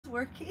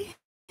working?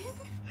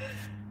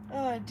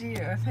 Oh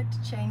dear, I've had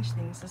to change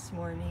things this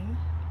morning.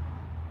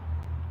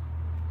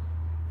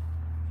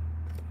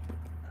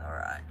 All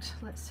right,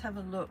 let's have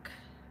a look.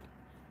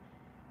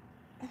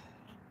 Let's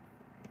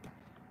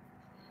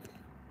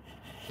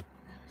see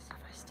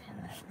if I stand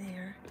that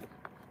there.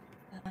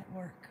 That might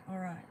work. All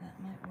right, that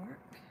might work.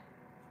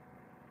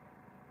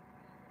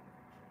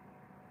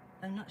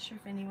 I'm not sure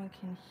if anyone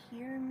can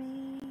hear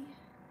me.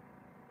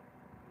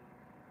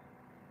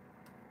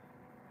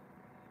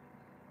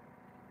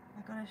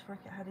 I gotta work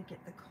out how to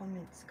get the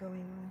comments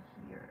going on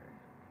here.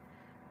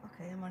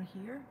 Okay, I'm on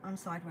here. I'm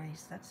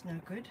sideways. That's no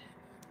good.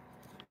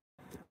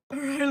 All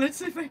right, let's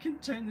see if I can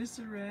turn this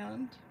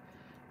around.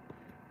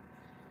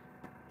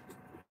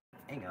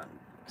 Hang on,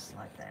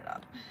 slide that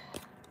up.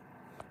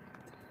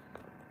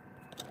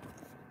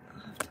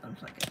 I'll have to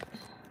unplug it.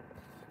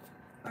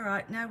 All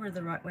right, now we're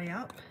the right way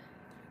up.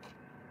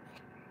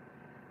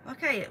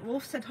 Okay,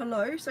 Wolf said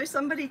hello, so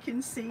somebody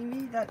can see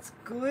me. That's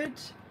good.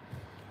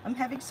 I'm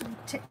having some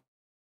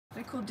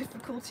technical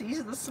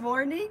difficulties this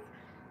morning,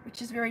 which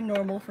is very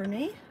normal for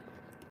me.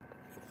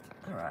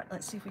 All right,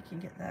 let's see if we can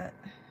get that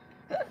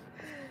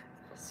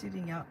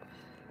sitting up.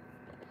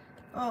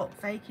 Oh,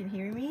 Faye can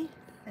hear me.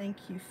 Thank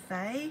you,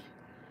 Faye.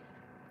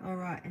 All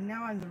right, and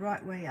now I'm the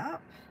right way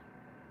up.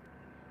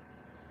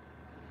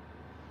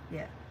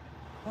 Yeah.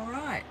 All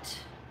right.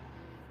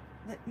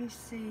 Let me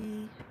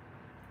see.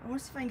 I want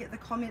to see if I can get the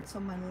comments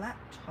on my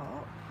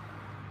laptop.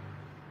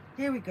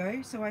 Here we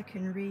go, so I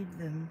can read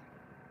them.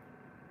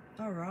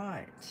 All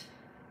right.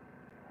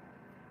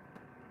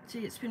 Gee,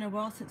 it's been a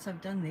while since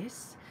I've done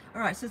this.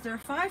 All right, so there are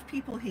 5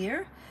 people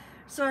here.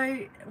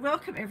 So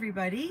welcome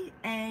everybody.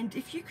 And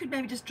if you could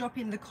maybe just drop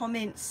in the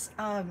comments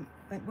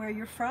where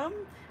you're from,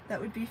 that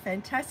would be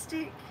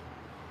fantastic.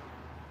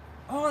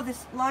 Oh,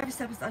 this live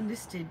stuff is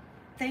unlisted.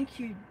 Thank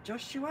you,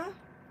 Joshua.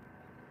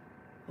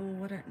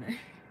 Oh, I don't know.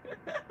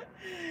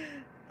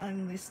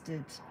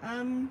 Unlisted.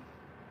 All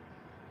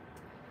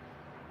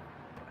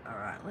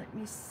right, let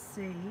me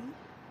see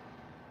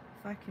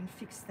if I can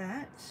fix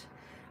that.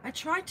 I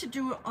tried to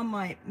do it on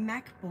my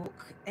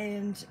MacBook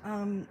and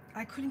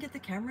I couldn't get the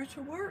camera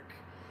to work.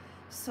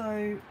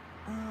 So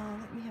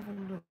let me have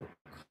a look.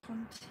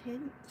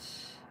 Content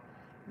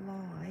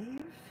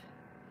live.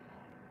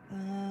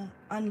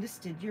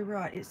 Unlisted. You're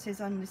right. It says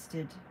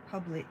unlisted.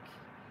 Public.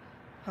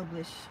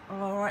 Publish.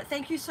 All right.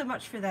 Thank you so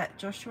much for that,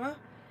 Joshua.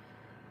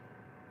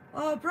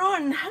 Oh,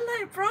 Bron.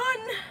 Hello,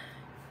 Bron.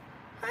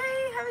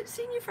 Hey, haven't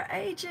seen you for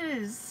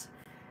ages.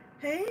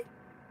 Hey.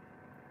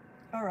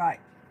 All right.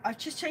 I've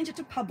just changed it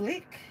to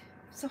public,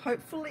 so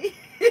hopefully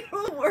it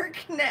will work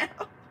now.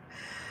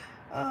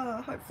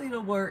 Hopefully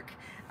it'll work.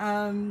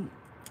 Come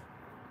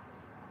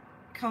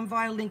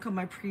via link on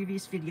my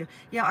previous video.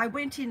 Yeah, I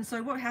went in,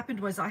 so what happened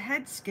was I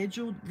had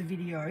scheduled the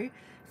video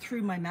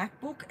through my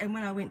MacBook, and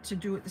when I went to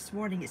do it this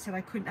morning, it said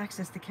I couldn't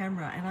access the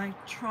camera, and I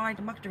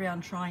mucked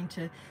around trying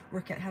to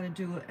work out how to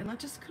do it, and I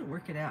just couldn't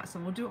work it out, so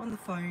we'll do it on the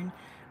phone.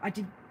 I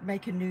did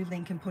make a new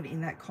link and put it in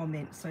that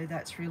comment, so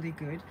that's really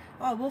good.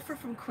 Oh, Wolfer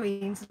from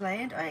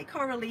Queensland. Hey,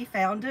 Coralie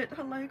found it.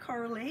 Hello,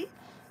 Coralie.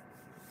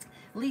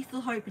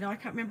 Lethal Hope. Now, I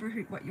can't remember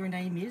what your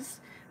name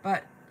is,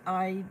 but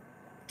I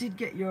did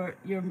get your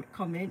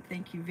comment.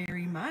 Thank you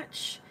very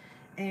much.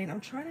 And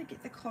I'm trying to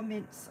get the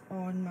comments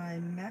on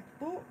my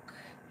MacBook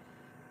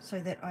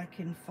so that I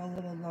can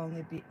follow along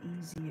a bit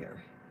easier.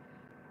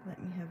 Let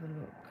me have a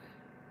look.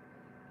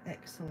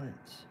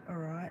 Excellent. All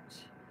right.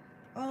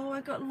 Oh,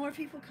 I got more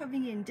people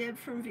coming in. Deb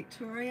from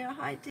Victoria.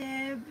 Hi,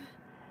 Deb.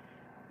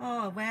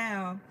 Oh,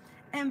 wow.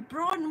 And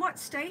Bron, what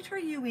state are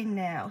you in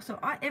now? So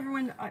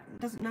everyone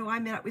doesn't know I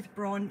met up with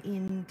Bron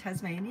in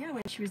Tasmania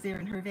when she was there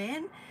in her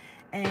van,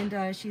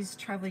 and she's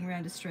traveling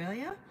around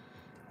Australia.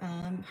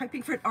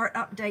 Hoping for an art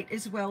update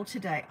as well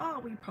today. Oh,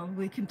 we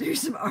probably can do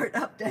some art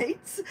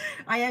updates.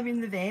 I am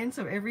in the van,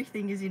 so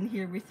everything is in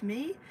here with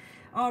me.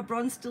 Oh,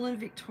 Bron's still in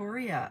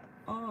Victoria.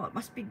 Oh, it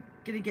must be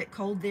going to get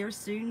cold there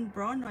soon,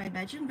 Bron, I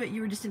imagine, but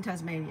you were just in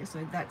Tasmania,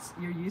 so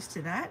you're used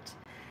to that.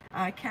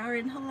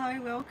 Karen,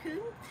 hello, welcome.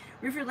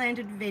 Riverland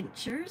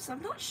Adventures.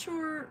 I'm not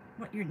sure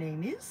what your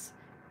name is,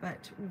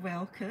 but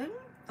welcome.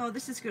 Oh,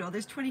 this is good. Oh,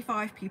 there's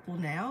 25 people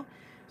now,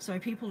 so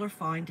people are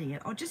finding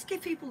it. I'll just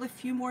give people a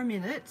few more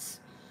minutes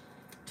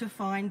to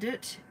find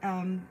it,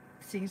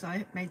 seeing as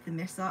I made the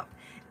mess up,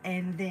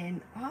 and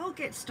then I'll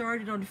get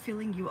started on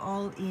filling you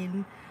all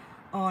in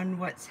on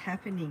what's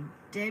happening.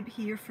 Deb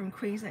here from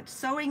Queensland.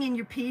 Sewing in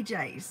your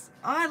PJs.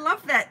 Oh, I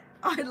love that.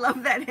 I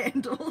love that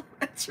handle.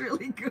 That's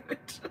really good.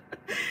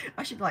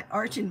 I should like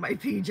art in my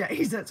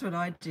PJs. That's what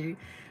I do.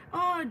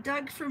 Oh,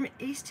 Doug from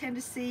East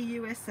Tennessee,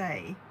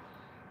 USA.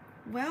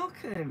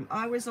 Welcome.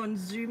 I was on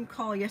Zoom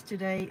call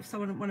yesterday.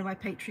 One of my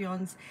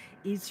Patreons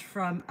is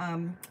from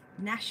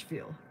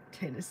Nashville,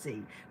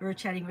 Tennessee. We were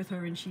chatting with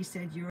her and she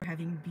said you're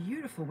having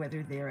beautiful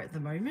weather there at the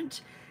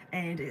moment.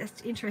 And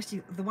it's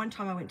interesting, the one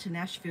time I went to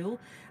Nashville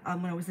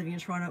when I was living in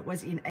Toronto, it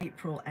was in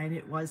April and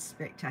it was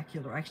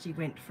spectacular. I actually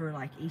went for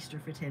like Easter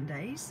for 10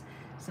 days.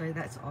 So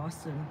that's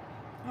awesome.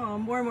 Oh,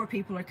 more and more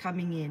people are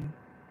coming in.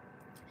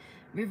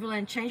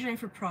 Riverland, change your name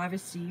for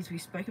privacies. We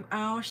spoke of,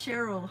 oh,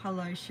 Cheryl.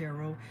 Hello,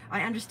 Cheryl.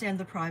 I understand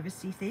the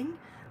privacy thing,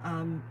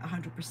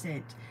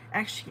 100%.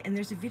 Actually, and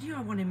there's a video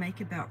I want to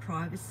make about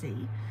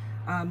privacy.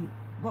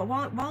 Well,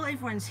 while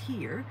everyone's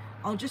here,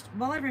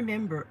 while I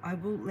remember, I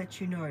will let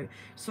you know.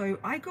 So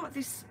I got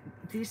this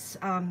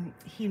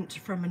hint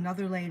from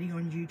another lady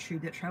on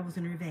YouTube that travels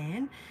in her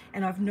van,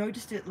 and I've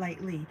noticed it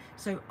lately.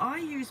 So I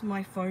use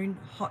my phone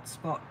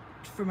hotspot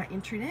for my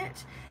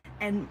internet,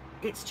 and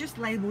it's just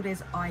labeled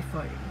as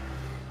iPhone.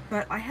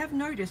 But I have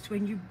noticed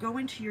when you go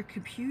into your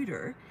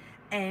computer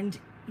and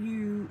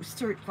you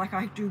search, like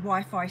I do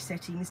Wi-Fi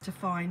settings to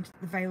find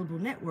available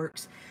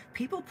networks,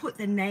 people put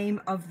the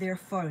name of their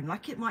phone,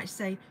 like it might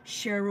say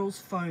Cheryl's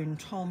phone,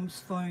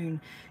 Tom's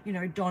phone, you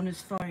know,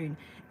 Donna's phone.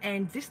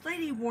 And this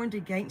lady warned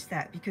against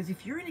that, because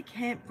if you're in a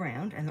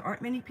campground and there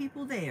aren't many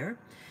people there,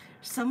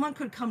 someone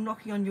could come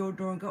knocking on your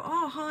door and go,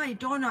 oh, hi,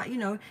 Donna, you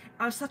know,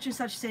 such and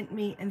such sent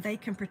me, and they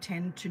can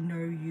pretend to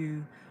know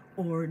you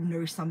or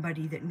know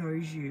somebody that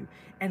knows you.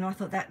 And I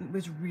thought that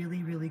was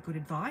really, really good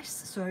advice.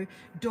 So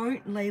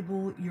don't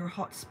label your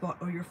hotspot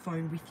or your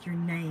phone with your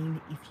name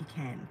if you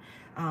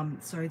can.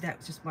 So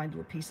that's just my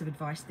little piece of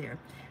advice there.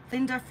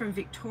 Linda from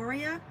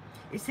Victoria,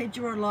 it said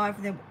you were live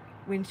and then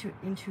went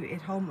into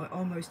it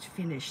almost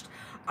finished.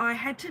 I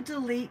had to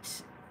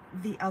delete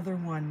the other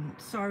one.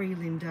 Sorry,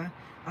 Linda.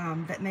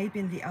 That may have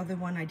been the other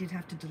one. I did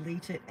have to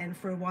delete it. And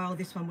for a while,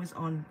 this one was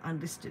on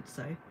unlisted.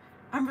 So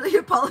I really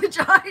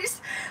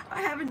apologize.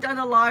 I haven't done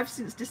a live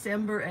since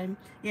December, and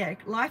yeah,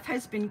 life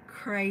has been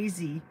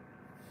crazy.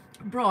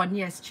 Braun,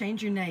 yes,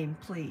 change your name,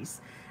 please.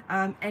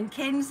 And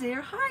Ken's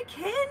there. Hi,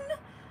 Ken.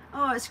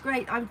 Oh, it's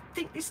great. I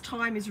think this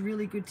time is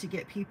really good to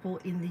get people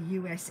in the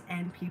US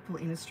and people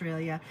in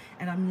Australia,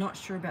 and I'm not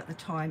sure about the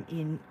time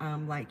in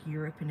like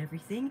Europe and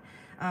everything.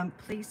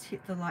 Please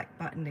hit the like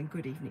button, and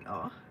good evening.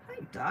 Oh,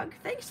 hey, Doug.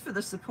 Thanks for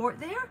the support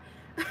there.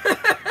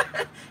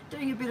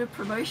 Doing a bit of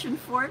promotion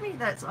for me.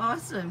 That's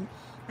awesome.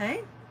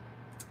 Hey,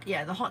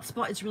 yeah, the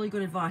hotspot is really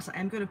good advice. I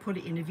am going to put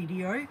it in a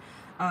video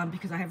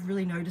because I have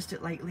really noticed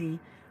it lately.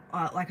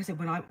 Like I said,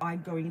 when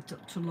I'm going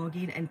to log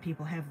in and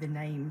people have their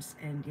names,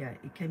 and yeah,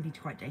 it can be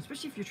quite dangerous,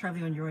 especially if you're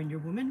traveling on your own, you're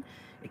a woman.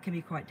 It can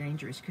be quite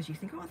dangerous because you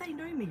think, oh, they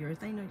know me, or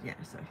they know, yeah.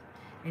 So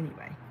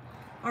anyway,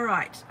 all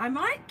right, I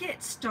might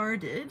get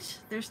started.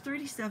 There's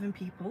 37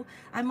 people.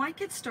 I might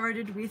get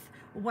started with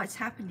what's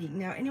happening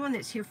now. Anyone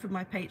that's here from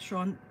my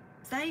Patreon,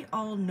 they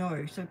all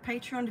know. So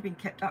Patreon have been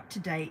kept up to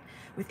date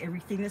with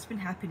everything that's been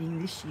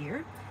happening this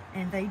year,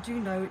 and they do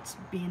know it's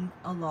been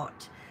a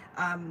lot.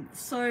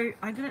 So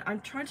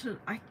I'm trying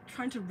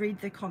to read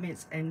the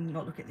comments and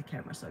not look at the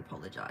camera, so I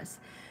apologize.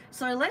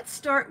 So let's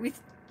start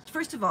with,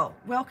 first of all,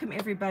 welcome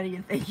everybody,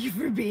 and thank you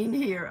for being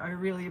here. I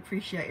really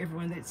appreciate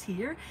everyone that's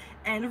here,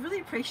 and I really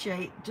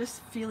appreciate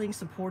just feeling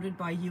supported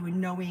by you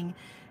and knowing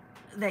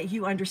that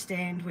you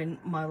understand when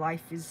my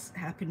life is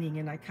happening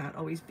and I can't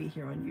always be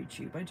here on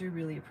YouTube. I do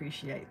really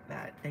appreciate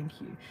that.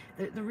 Thank you.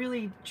 The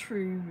really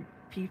true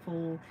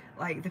people,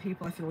 like the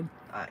people I feel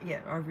yeah,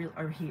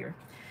 are here.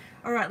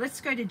 All right, let's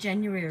go to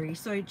January.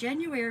 So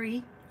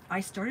January, I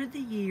started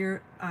the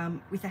year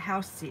with a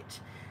house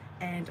sit,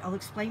 and I'll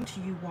explain to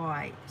you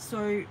why.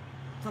 So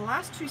the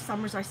last 2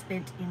 summers I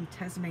spent in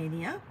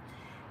Tasmania,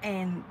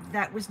 and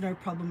that was no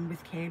problem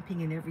with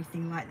camping and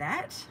everything like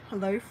that.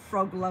 Hello,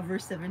 Frog Lover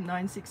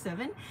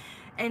 7967.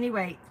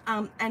 Anyway,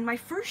 and my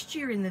first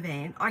year in the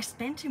van, I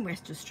spent in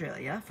West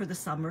Australia for the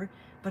summer,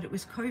 but it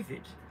was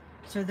COVID,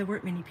 so there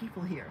weren't many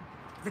people here.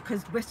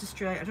 Because West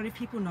Australia, I don't know if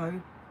people know,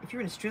 if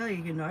you're in Australia,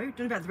 you know, don't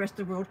know about the rest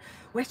of the world,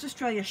 West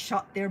Australia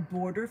shut their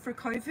border for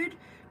COVID.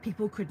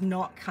 People could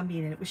not come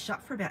in, and it was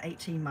shut for about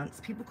 18 months.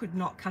 People could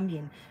not come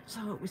in.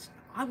 So it was,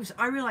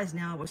 I realized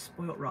now I was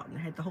spoiled rotten.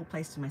 I had the whole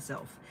place to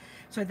myself.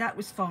 So that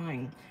was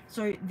fine.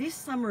 So this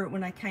summer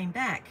when I came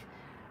back,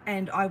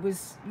 and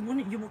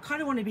you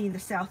kind of want to be in the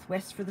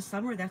southwest for the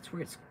summer, that's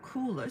where it's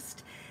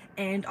coolest.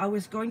 And I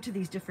was going to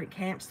these different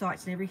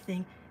campsites and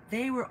everything.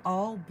 They were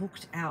all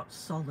booked out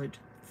solid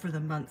for the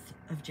month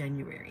of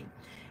January.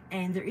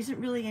 And there isn't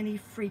really any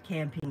free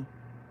camping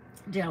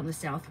down the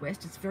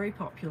southwest. It's very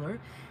popular.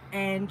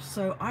 And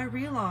so I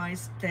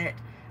realized that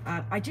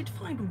I did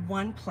find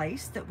one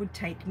place that would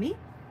take me,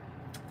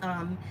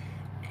 but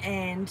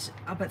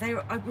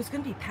I was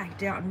going to be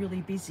packed out and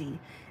really busy.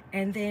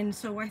 And then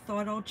so I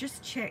thought I'll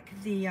just check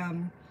the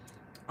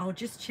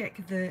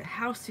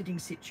house sitting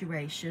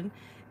situation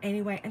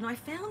anyway, and I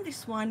found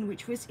this one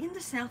which was in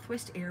the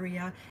southwest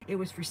area. It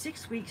was for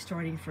 6 weeks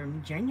starting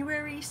from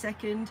January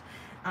 2nd,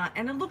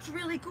 and it looked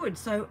really good.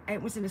 So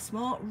it was in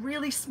a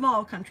really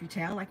small country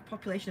town, like a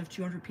population of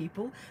 200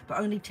 people, but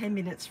only 10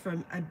 minutes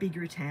from a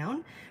bigger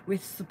town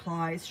with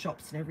supplies,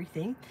 shops and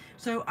everything.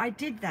 So I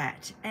did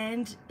that,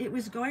 and it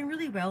was going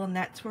really well, and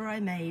that's where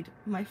I made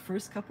my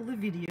first couple of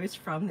videos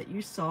from that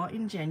you saw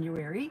in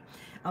January.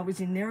 I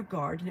was in their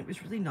garden. It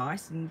was really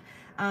nice, and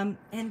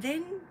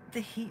then the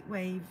heat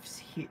waves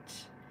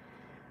hit.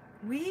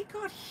 We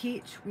got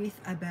hit with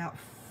about,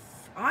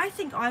 I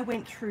think I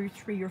went through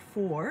 3 or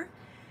 4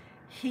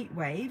 heat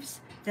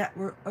waves that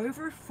were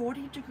over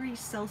 40 degrees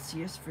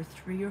Celsius for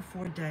 3 or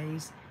 4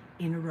 days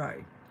in a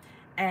row.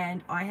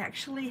 And I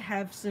actually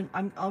have some,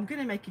 I'm going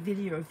to make a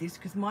video of this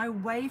because my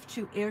Wave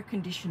 2 air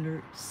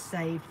conditioner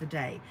saved the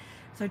day.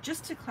 So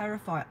just to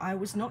clarify, I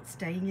was not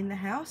staying in the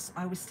house,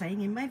 I was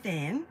staying in my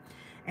van,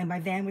 and my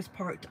van was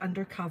parked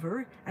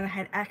undercover, and I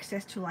had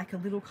access to like a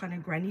little kind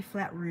of granny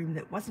flat room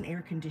that wasn't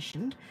air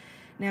conditioned.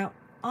 Now,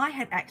 I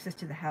had access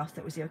to the house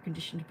that was air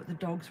conditioned, but the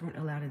dogs weren't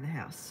allowed in the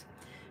house.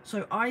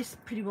 So I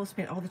pretty well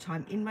spent all the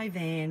time in my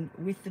van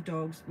with the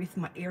dogs, with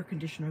my air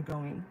conditioner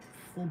going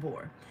full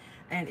bore.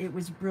 And it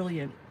was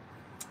brilliant.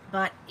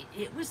 But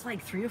it was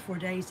like 3 or 4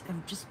 days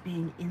of just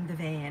being in the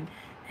van,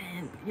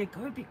 and you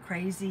go a bit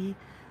crazy.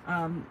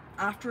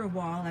 After a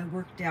while, I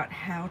worked out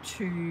how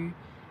to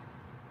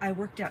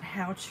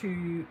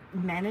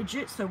manage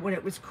it. So when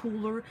it was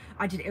cooler,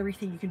 I did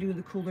everything you can do in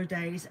the cooler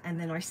days, and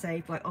then I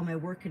saved like all my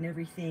work and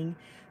everything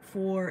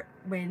for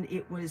when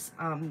it was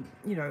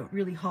you know,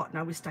 really hot and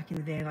I was stuck in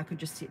the van. I could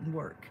just sit and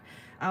work.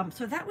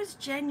 So that was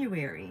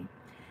January,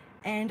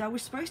 and I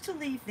was supposed to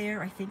leave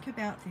there I think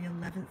about the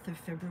 11th of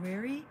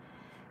February,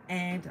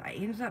 and I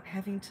ended up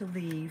having to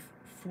leave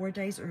 4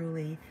 days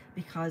early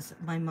because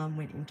my mum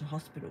went into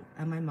hospital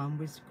and my mum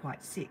was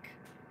quite sick.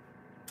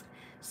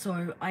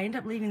 So I ended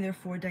up leaving there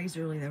 4 days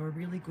early. They were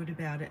really good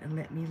about it and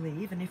let me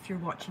leave. And if you're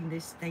watching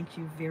this, thank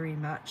you very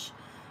much.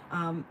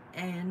 I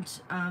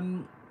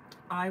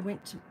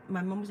went to,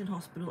 my mum was in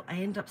hospital. I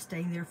ended up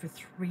staying there for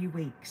 3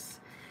 weeks.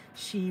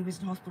 She was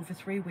in hospital for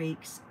 3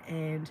 weeks,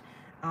 and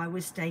I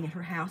was staying at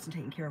her house and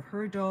taking care of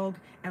her dog,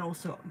 and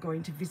also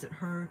going to visit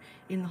her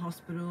in the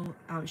hospital.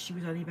 She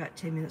was only about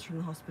 10 minutes from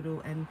the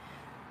hospital, and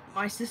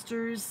my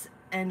sisters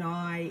and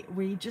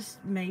we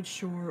just made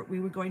sure we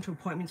were going to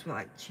appointments where,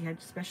 like, she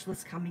had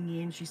specialists coming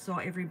in, she saw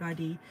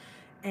everybody.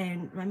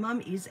 And my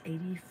mum is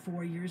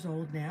 84 years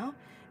old now,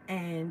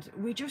 and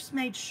we just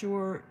made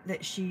sure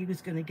that she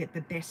was going to get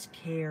the best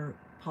care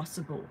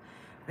possible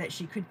that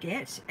she could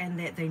get, and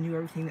that they knew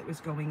everything that was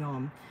going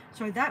on.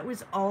 So that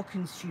was all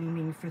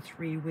consuming for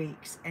 3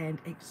 weeks and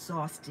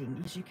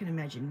exhausting, as you can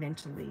imagine,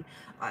 mentally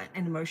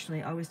and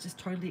emotionally. I was just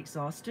totally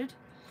exhausted.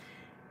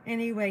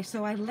 Anyway,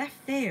 so I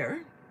left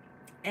there,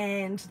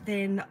 and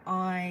then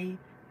I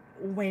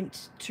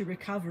went to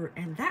recover,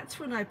 and that's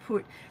when I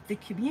put the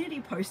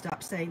community post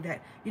up saying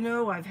that, you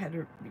know, I've had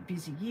a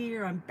busy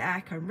year, I'm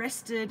back, I'm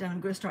rested, and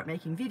I'm going to start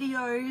making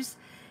videos.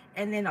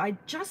 And then I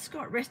just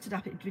got rested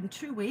up. It'd been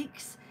 2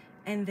 weeks,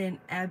 and then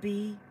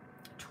Abby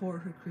tore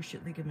her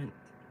cruciate ligament.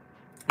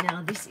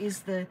 Now, this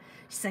is the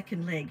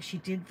second leg. She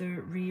did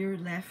the rear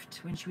left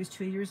when she was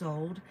 2 years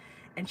old,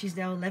 and she's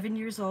now 11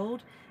 years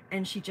old,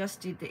 and she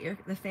just did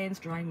the fan's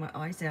drying my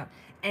eyes out,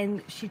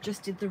 and she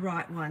just did the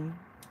right one.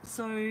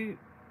 So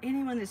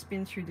anyone that's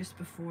been through this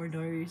before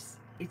knows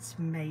it's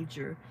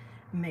major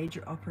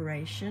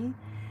operation.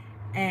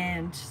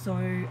 And so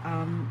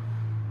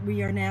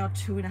we are now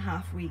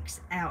 2.5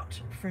 weeks out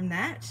from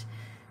that.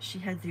 She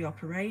had the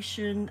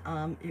operation.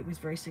 It was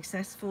very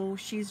successful.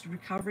 She's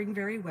recovering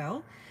very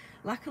well.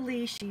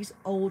 Luckily, she's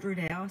older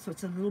now, so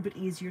it's a little bit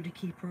easier to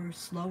keep her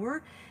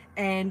slower.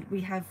 And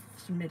we have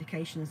some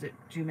medications that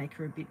do make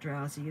her a bit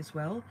drowsy as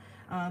well.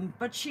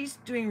 But she's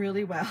doing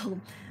really well.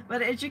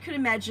 But as you can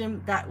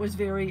imagine, that was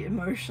very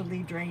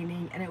emotionally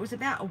draining. And it was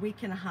about 1.5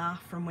 weeks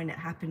from when it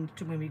happened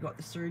to when we got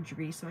the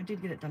surgery. So I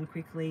did get it done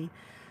quickly.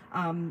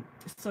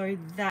 So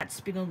that's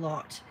been a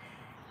lot.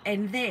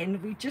 And then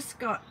we just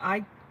got,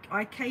 I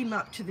came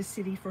up to the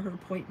city for her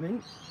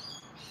appointment,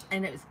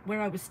 and it was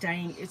where I was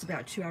staying. It's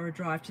about a 2-hour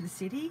drive to the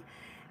city.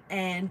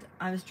 And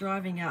I was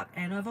driving up,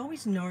 and I've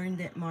always known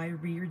that my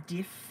rear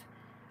diff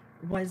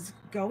was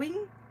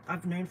going.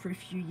 I've known for a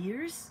few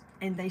years,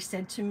 and they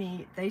said to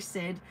me,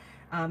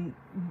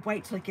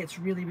 wait till it gets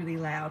really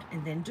loud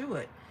and then do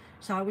it.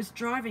 So I was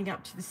driving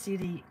up to the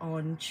city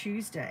on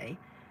Tuesday,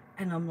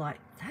 and I'm like,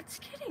 that's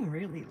getting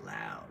really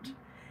loud.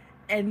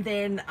 And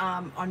then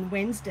on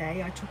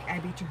Wednesday, I took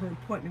Abby to her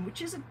appointment,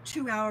 which is a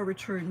 2-hour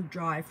return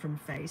drive from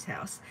Faye's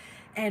house.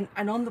 And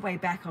on the way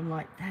back, I'm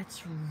like,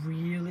 that's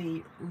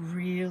really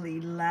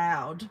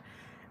loud.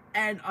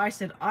 And I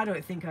said, I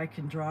don't think I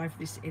can drive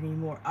this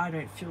anymore. I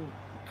don't feel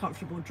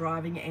comfortable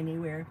driving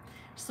anywhere.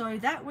 So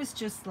that was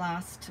just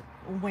last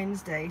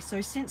Wednesday.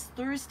 So since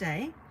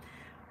Thursday,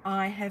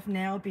 I have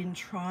now been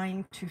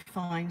trying to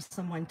find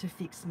someone to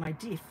fix my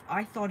diff.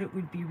 I thought it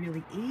would be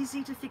really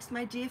easy to fix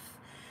my diff.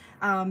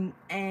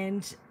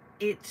 And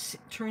it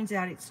turns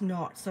out it's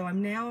not. So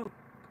I'm now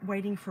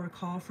waiting for a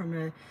call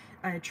from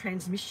a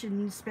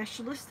transmission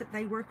specialist that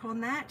they work on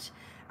that,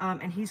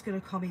 and he's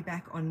going to call me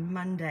back on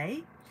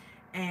Monday,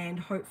 and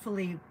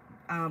hopefully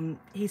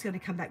he's going to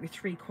come back with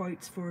 3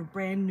 quotes for a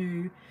brand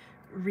new,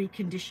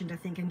 reconditioned, I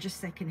think, and just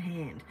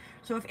secondhand.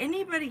 So if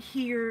anybody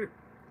here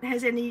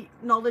has any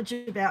knowledge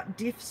about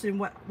diffs and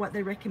what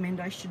they recommend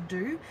I should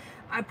do,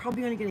 I'm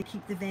probably only going to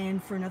keep the van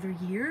for another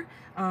year.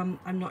 I'm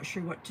not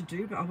sure what to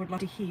do, but I would love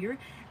to hear.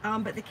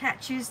 But the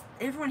catch is,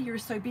 everyone here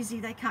is so busy,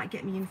 they can't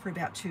get me in for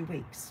about 2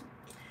 weeks.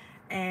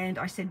 And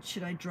I said,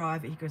 should I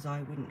drive it? He goes,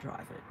 I wouldn't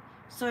drive it.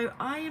 So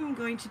I am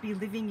going to be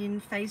living in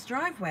Faye's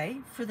driveway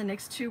for the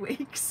next 2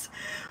 weeks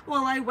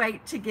while I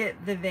wait to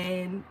get the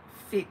van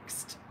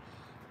fixed.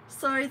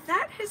 So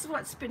that is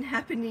what's been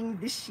happening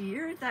this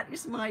year. That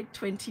is my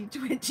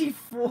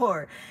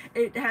 2024.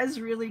 It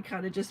has really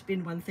kind of just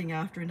been one thing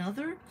after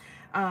another.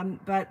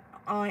 But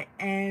I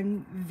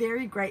am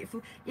very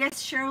grateful.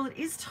 Yes, Cheryl, it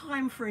is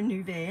time for a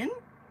new van.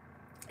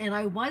 And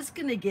I was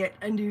going to get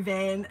a new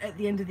van at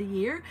the end of the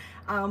year,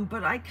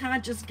 but I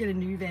can't just get a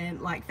new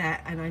van like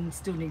that, and I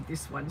still need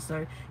this one.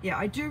 So yeah,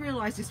 I do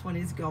realize this one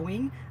is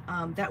going.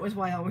 That was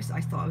why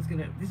I thought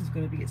this was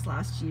gonna be its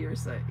last year.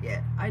 So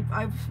yeah,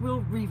 I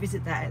will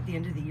revisit that at the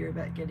end of the year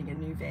about getting a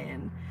new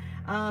van.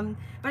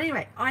 But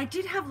anyway, I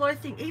did have a lot of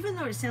things, even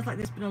though it sounds like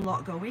there's been a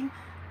lot going.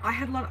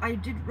 I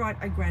did write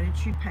a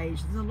gratitude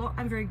page. There's a lot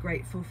I'm very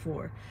grateful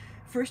for.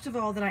 First of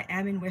all, that I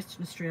am in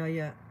Western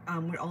Australia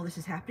when all this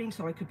is happening,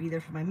 so I could be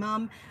there for my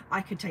mum. I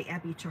could take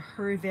Abby to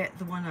her vet,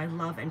 the one I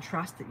love and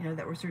trust, that, you know,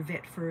 that was her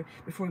vet for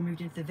before we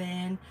moved into the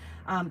van.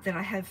 That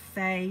I have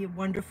Faye,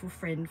 wonderful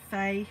friend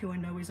Faye, who I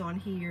know is on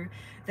here,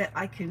 that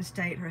I can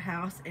stay at her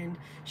house, and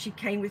she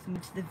came with me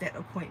to the vet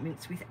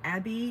appointments with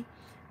Abby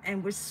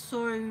and was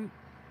so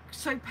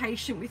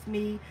patient with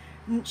me.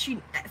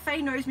 Faye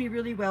knows me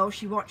really well.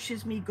 She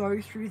watches me go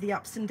through the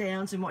ups and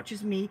downs and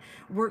watches me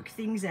work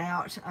things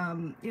out,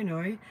 you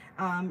know.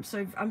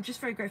 So I'm just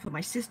very grateful.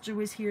 My sister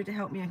was here to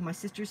help me, and my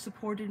sister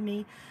supported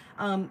me.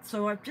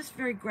 So I'm just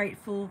very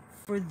grateful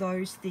for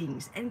those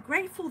things, and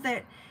grateful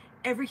that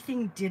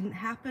everything didn't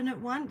happen at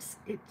once.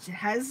 It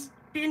has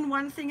been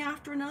one thing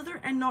after another,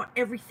 and not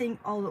everything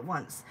all at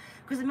once.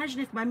 Because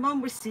imagine if my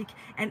mum was sick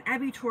and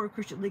Abby tore a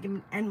cruciate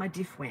ligament and my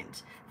diff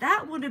went.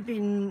 That would have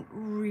been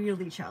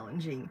really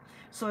challenging.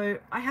 So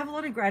I have a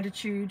lot of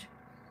gratitude,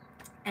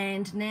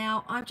 and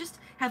now I just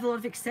have a lot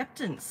of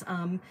acceptance.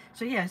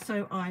 So yeah,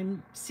 so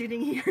I'm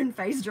sitting here in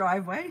Faye's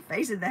driveway.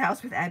 Faye's in the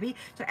house with Abby.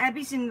 So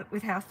Abby's in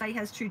with house. Faye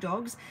has 2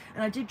 dogs,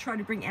 and I did try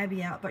to bring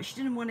Abby out, but she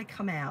didn't want to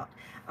come out.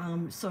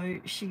 So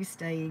she's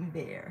staying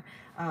there.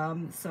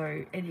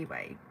 So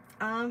anyway,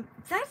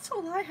 that's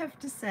all I have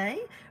to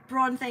say.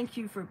 Bron, thank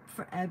you for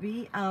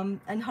Abby.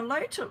 And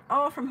hello to,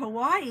 from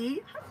Hawaii,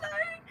 hello.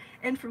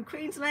 And from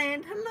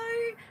Queensland,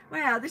 hello.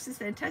 Wow, this is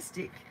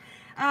fantastic.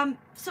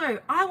 So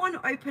I want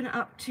to open it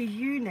up to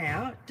you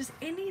now. Does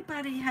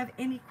anybody have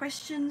any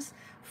questions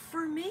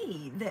for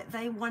me that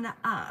they want to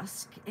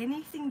ask?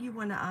 Anything you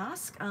want to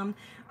ask, I'm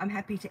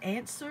happy to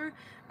answer.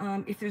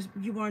 If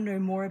you want to know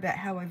more about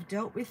how I've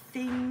dealt with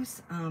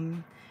things,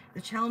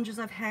 the challenges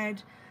I've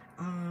had,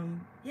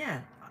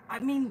 yeah. I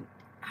mean,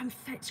 I'm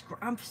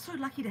so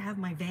lucky to have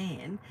my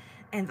van,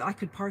 and I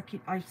could park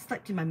it. I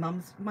slept in my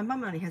mum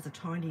only has a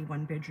tiny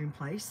 1-bedroom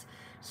place,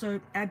 so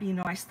Abby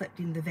and I slept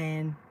in the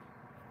van,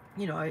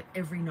 you know,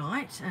 every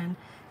night. And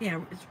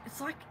yeah,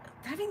 it's like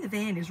having the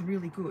van is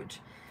really good.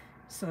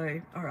 So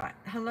all right,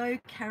 hello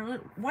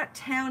Carolyn, what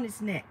town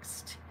is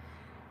next?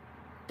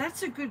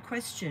 That's a good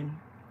question.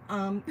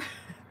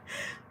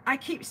 I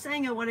keep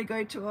saying I want to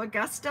go to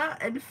Augusta,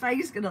 and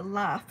Faye's gonna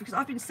laugh because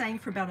I've been saying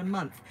for about a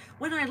month.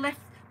 When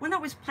I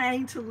was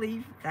planning to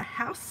leave the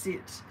house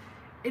sit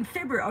in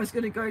February, I was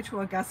going to go to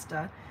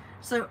Augusta.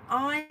 So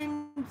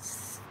I'm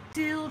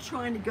still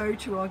trying to go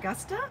to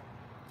Augusta.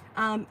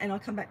 And I'll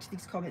come back to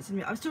these comments in a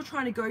minute. I'm still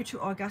trying to go to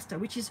Augusta,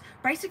 which is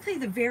basically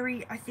the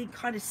very, I think,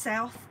 kind of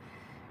southwest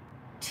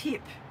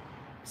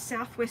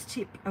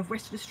tip of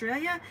Western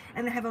Australia.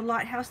 And they have a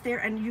lighthouse there,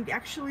 and you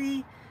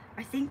actually,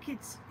 I think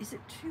is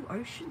it 2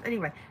 oceans?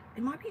 Anyway,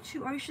 it might be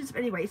 2 oceans,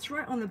 but anyway, it's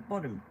right on the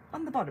bottom,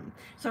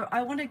 So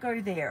I want to go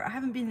there. I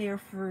haven't been there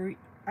for,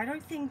 I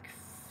don't think,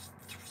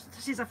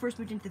 since I first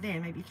moved into the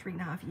van, maybe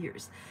 3.5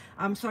 years.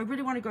 So I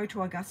really want to go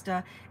to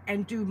Augusta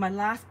and do my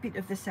last bit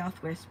of the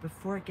southwest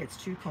before it gets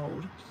too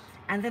cold.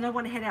 And then I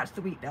want to head out to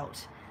the wheat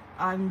belt.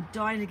 I'm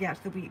dying to get out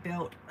to the wheat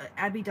belt.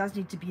 Abby does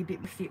need to be a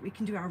bit more fit. We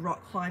can do our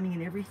rock climbing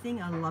and everything.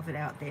 I love it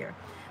out there.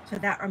 So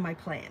that are my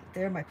plan.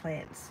 They're my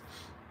plans.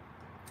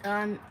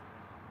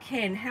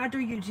 Ken, how do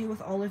you deal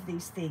with all of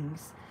these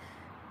things?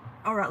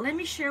 All right, let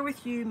me share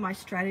with you my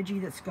strategy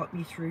that's got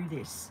me through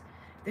this.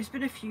 There's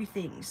been a few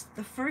things.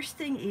 The first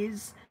thing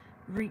is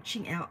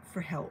reaching out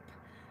for help.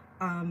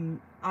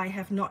 I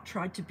have not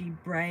tried to be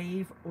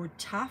brave or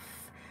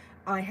tough.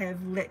 I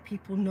have let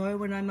people know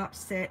when I'm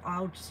upset.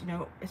 I'll just, you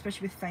know,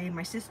 especially with Faye and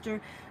my sister,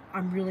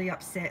 I'm really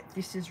upset.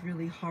 This is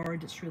really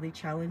hard. It's really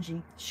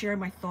challenging. Share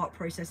my thought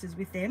processes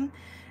with them,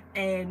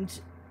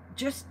 and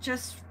just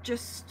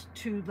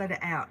to let it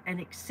out and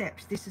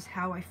accept this is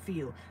how I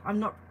feel. I'm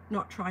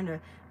not trying to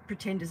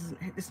pretend this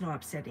is not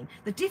upsetting.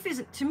 The diff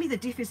isn't, to me, the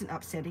diff isn't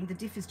upsetting. The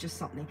diff is just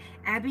something.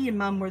 Abby and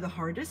Mum were the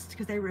hardest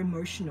because they were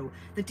emotional.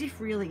 The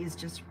diff really is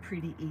just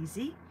pretty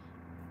easy.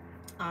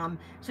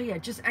 So yeah,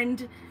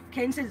 and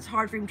Ken says it's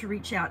hard for him to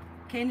reach out.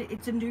 Ken,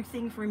 it's a new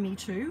thing for me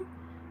too.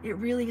 It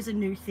really is a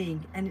new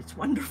thing, and it's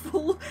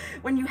wonderful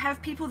when you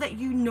have people that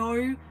you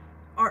know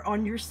are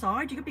on your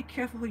side. You gotta be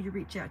careful who you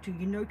reach out to.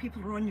 You know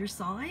people are on your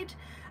side.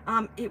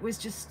 It was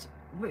just,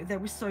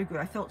 that was so good.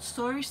 I felt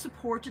so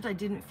supported. I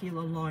didn't feel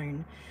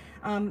alone.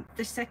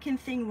 The second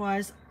thing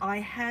was I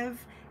have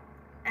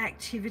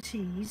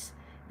activities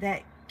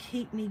that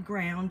keep me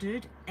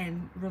grounded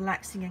and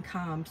relaxing and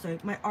calm. So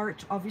my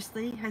art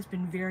obviously has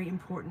been very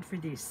important for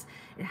this.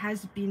 It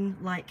has been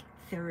like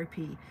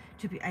therapy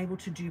to be able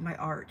to do my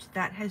art.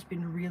 That has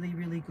been really,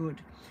 really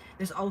good.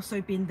 There's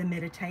also been the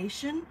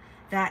meditation.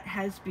 That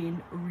has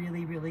been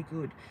really, really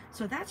good.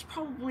 So that's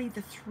probably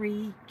the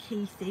 3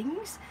 key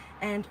things.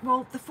 And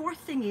well, the 4th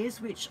thing is,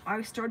 which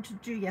I started to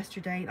do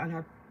yesterday and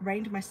I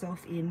reined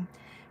myself in,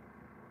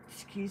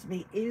 excuse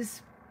me,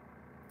 is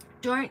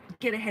don't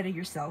get ahead of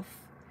yourself.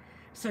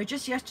 So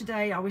just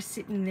yesterday I was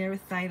sitting there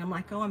with Thane, I'm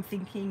like, oh, I'm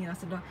thinking, and I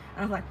said, oh, and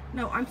I was like,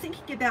 no, I'm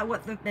thinking about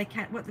what the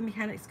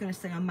mechanic's going to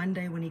say on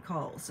Monday when he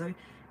calls. So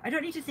I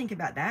don't need to think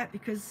about that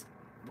because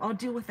I'll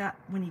deal with that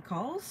when he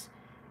calls.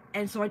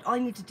 And so I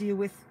need to deal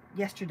with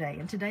yesterday,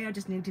 and today I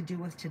just need to deal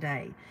with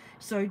today.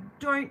 So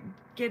don't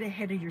get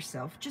ahead of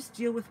yourself. Just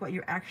deal with what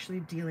you're actually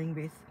dealing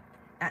with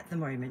at the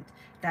moment.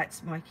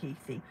 That's my key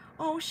thing.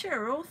 Oh,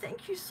 Cheryl,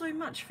 thank you so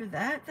much for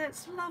that.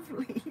 That's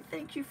lovely.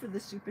 Thank you for the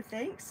super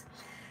thanks.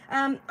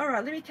 All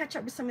right, let me catch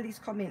up with some of these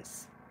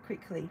comments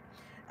quickly.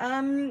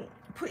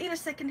 Put in a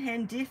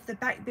second-hand diff. The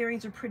back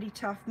bearings are pretty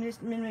tough.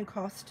 Minimum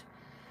cost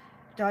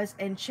does,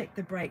 and check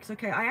the brakes.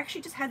 Okay, I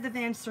actually just had the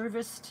van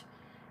serviced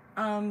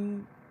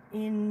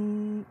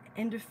in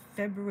end of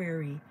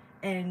February,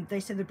 and they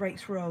said the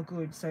brakes were all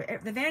good. So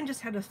the van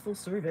just had a full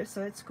service, so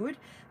that's good.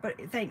 But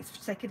thanks,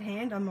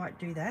 secondhand, I might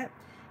do that.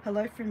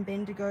 Hello from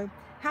Bendigo.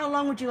 How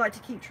long would you like to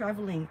keep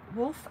traveling?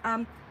 Wolf,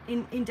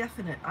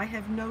 indefinite. I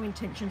have no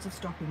intentions of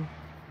stopping.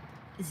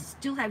 I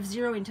still have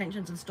 0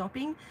 intentions of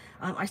stopping.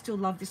 I still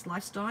love this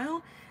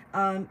lifestyle,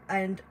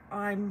 and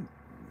I'm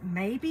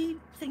maybe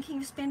thinking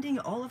of spending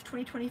all of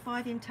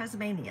 2025 in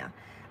Tasmania.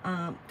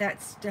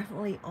 That's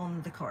definitely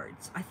on the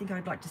cards. I think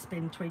I'd like to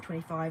spend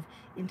 2025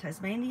 in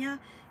Tasmania,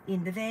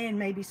 in the van,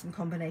 maybe some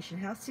combination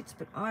house sits,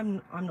 but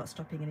I'm not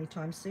stopping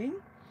anytime soon.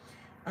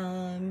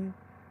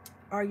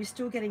 Are you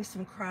still getting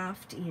some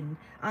craft in?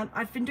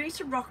 I've been doing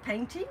some rock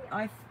painting.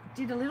 I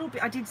did a little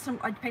bit. I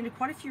painted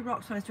quite a few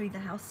rocks when I was doing the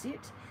house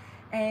sit,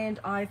 and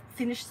I've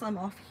finished some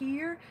off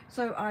here.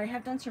 So I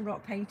have done some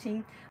rock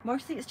painting.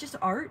 Mostly it's just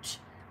art.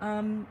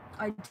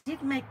 I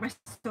did make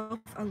myself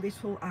a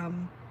little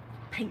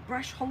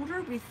paintbrush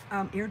holder with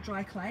air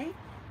dry clay,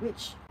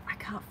 which I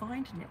can't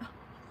find now.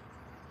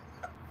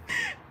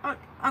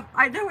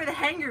 I know where the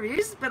hanger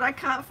is, but I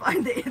can't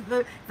find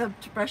the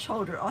brush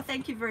holder. Oh,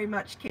 thank you very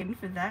much, Ken,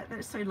 for that.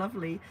 That's so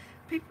lovely.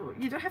 People,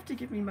 you don't have to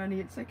give me money,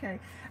 it's okay.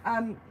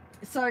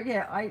 So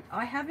yeah,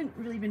 I haven't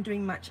really been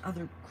doing much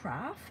other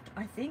craft.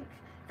 I think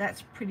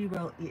that's pretty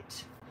well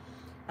it.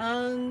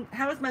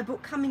 How is my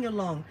book coming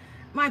along?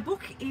 My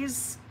book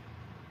is,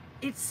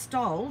 it's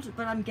stalled,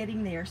 but I'm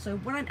getting there. So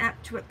what I'm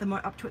up to at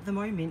the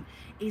moment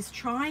is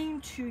trying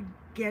to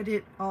get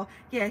it all.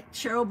 Yeah,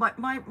 Cheryl,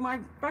 my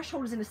brush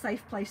holder's in a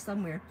safe place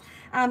somewhere.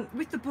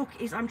 With the book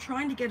is I'm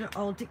trying to get it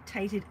all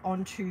dictated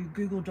onto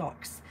Google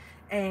Docs,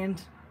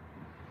 and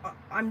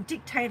I'm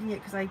dictating it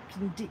because I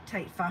can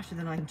dictate faster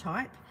than I can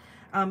type.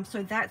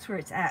 So that's where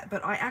it's at,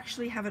 but I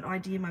actually have an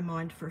idea in my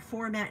mind for a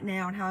format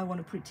now and how I want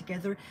to put it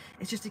together.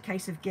 It's just a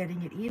case of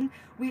getting it in,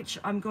 which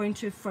I'm going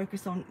to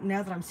focus on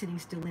now that I'm sitting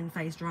still in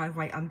Faye's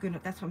driveway.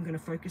 That's what I'm going to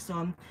focus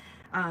on.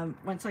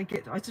 Once I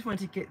just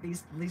wanted to get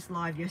these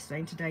live yesterday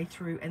and today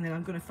through, and then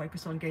I'm going to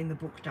focus on getting the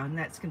book done.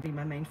 That's going to be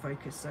my main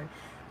focus. So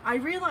I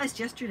realized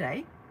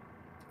yesterday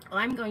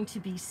I'm going to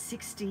be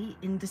 60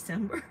 in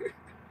December.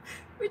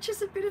 Which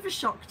is a bit of a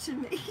shock to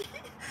me.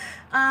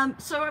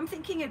 So I'm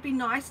thinking it'd be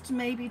nice to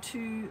maybe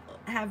to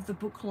have the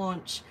book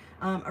launch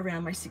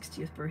around my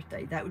 60th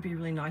birthday. That would be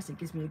really nice. It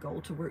gives me a goal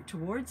to work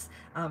towards.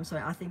 So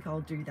I think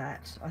I'll do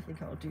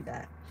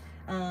that.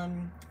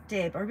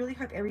 Deb, I really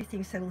hope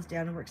everything settles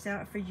down and works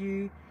out for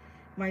you.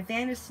 My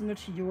van is similar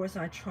to yours,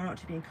 and I try not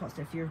to be in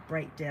constant fear of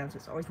breakdowns.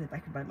 It's always in the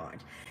back of my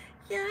mind.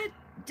 Yeah,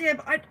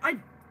 Deb, I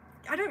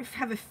don't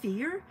have a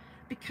fear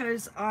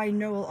because I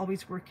know I'll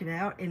always work it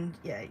out, and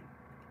yeah,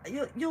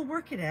 you'll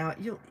work it out.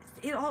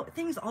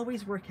 Things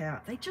always work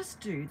out. They just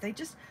do. They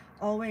just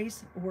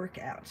always work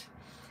out.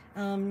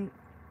 It's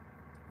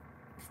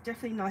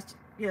definitely nice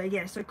to,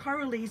 yeah. So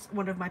Coralie's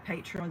one of my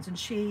patrons, and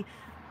she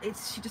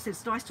just said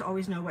it's nice to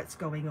always know what's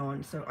going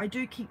on. So I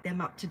do keep them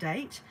up to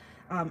date,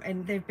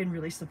 and they've been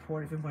really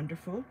supportive and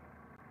wonderful.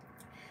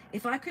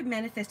 If I could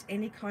manifest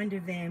any kind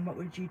of van, what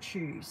would you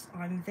choose?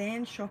 I'm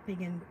van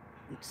shopping and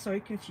so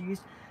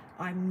confused.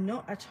 I'm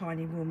not a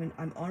tiny woman.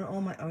 I'm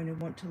on my own and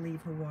want to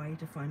leave Hawaii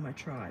to find my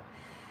tribe.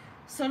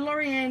 So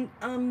Lorianne,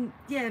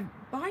 yeah,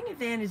 buying a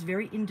van is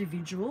very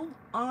individual.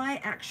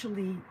 I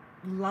actually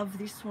love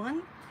this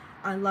one.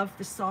 I love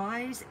the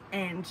size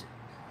and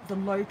the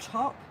low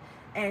top.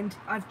 And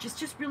I've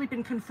just really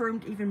been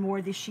confirmed even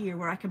more this year,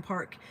 where I can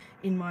park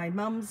in my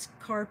mum's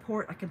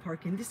carport, I can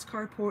park in this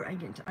carport, I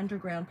get into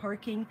underground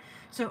parking.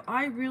 So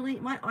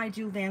my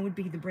ideal van would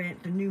be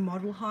the new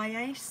model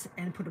Hiace,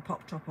 and put a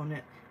pop top on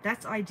it.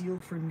 That's ideal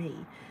for me.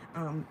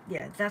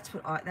 Yeah, that's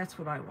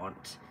what I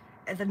want.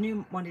 The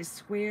new one is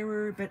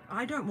squarer, but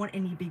I don't want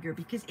any bigger,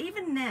 because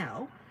even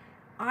now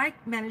I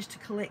managed to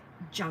collect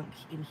junk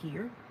in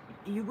here.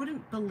 you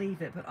wouldn't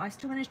believe it, but I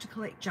still managed to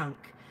collect junk.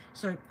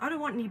 So I don't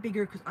want any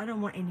bigger because I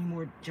don't want any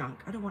more junk.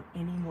 I don't want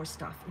any more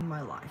stuff in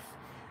my life.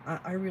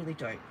 I really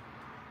don't.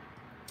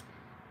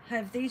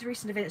 Have these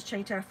recent events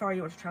changed how far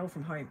you want to travel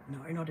from home?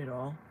 No, not at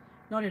all.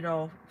 Not at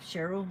all,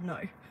 Cheryl, no.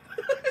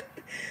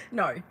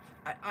 No,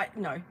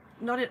 no,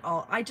 not at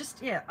all. I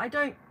just, yeah, I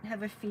don't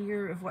have a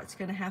fear of what's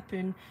going to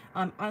happen.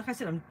 Like I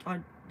said,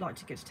 I'd like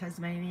to get to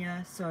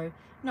Tasmania, so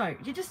no,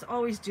 you just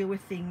always deal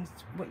with things,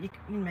 what you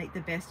make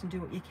the best and do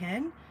what you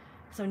can.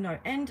 So no,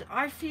 and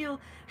I feel,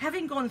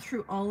 having gone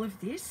through all of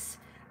this,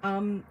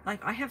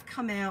 like I have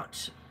come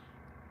out,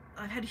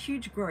 I've had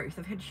huge growth,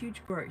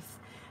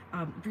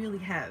 really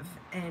have,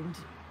 and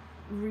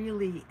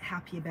really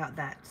happy about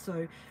that.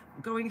 So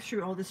going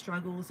through all the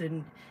struggles,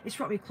 and it's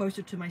brought me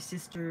closer to my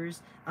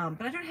sisters,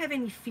 but I don't have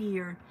any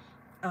fear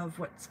of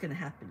what's going to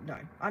happen. No,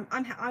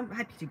 I'm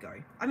happy to go.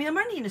 I mean, I'm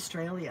only in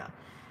Australia,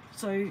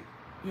 so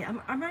yeah,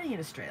 I'm only in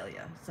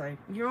Australia, so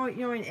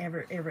you're in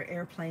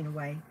airplane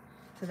away,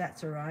 so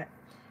that's all right.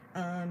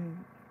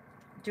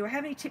 Do I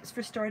have any tips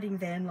for starting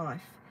van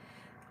life?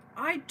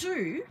 I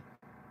do,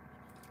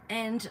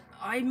 and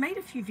I made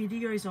a few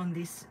videos on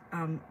this,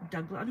 Douglas, I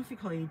don't know if you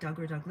call you Doug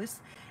or Douglas,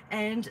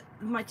 and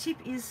my tip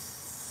is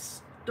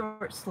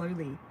start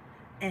slowly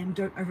and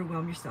don't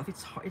overwhelm yourself.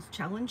 It's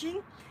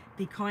challenging.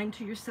 Be kind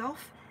to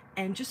yourself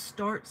and just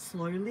start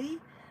slowly.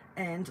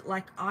 And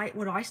like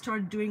what I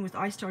started doing was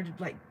I started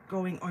like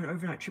going on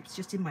overnight trips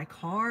just in my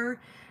car,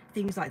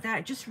 things like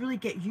that. Just really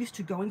get used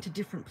to going to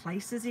different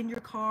places in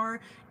your car.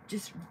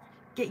 Just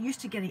get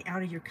used to getting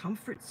out of your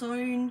comfort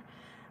zone.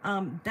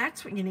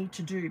 That's what you need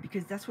to do,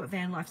 because that's what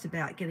van life's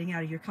about, getting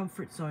out of your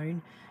comfort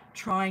zone,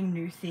 trying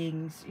new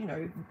things, you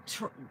know,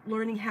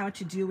 learning how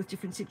to deal with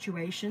different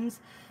situations.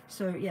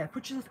 So yeah,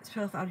 put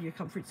yourself out of your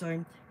comfort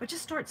zone, but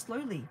just start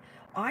slowly.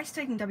 I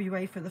stayed in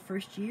WA for the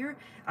first year,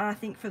 and I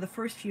think for the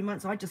first few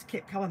months I just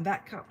kept coming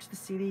back up to the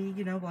city,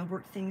 you know, while I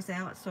worked things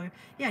out. So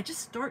yeah, just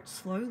start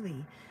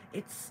slowly.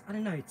 It's, I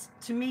don't know, it's,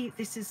 to me,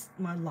 this is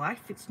my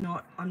life. It's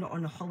not, I'm not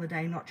on a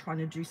holiday, not trying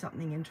to do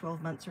something in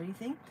 12 months or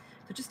anything.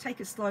 So just take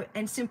it slow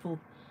and simple.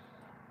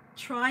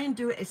 Try and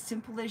do it as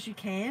simple as you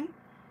can,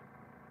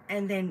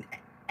 and then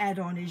add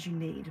on as you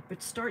need.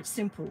 But start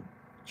simple.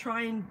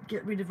 Try and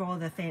get rid of all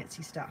the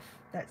fancy stuff.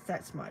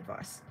 That's my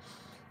advice.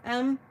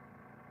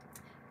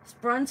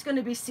 Brian's going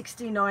to be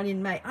 69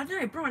 in May. I don't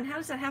know, Brian, how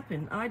does that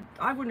happen? I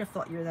wouldn't have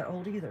thought you were that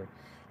old either.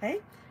 Hey,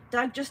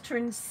 Doug just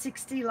turned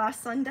 60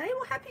 last Sunday.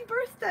 Well, happy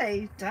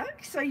birthday,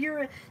 Doug. So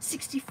you're a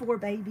 64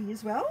 baby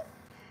as well.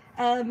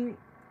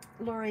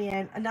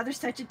 Lorianne, another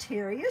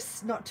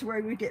Sagittarius. Not to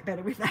worry, we get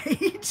better with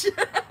age.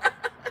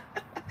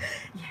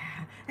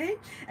 Yeah. Hey,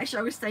 actually,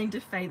 I was saying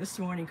to Faye this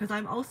morning, because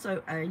I'm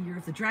also a year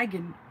of the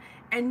dragon,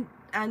 and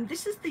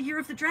this is the year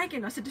of the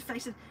dragon. I said to Faye,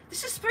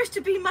 this is supposed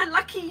to be my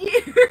lucky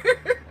year.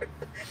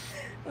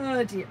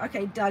 Oh dear.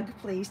 Okay, Doug,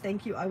 please.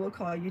 Thank you. I will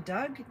call you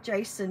Doug.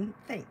 Jason,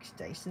 thanks,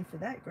 Jason, for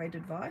that. Great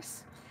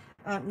advice.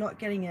 Not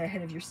getting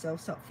ahead of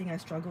yourself, something I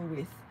struggle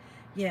with.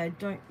 Yeah,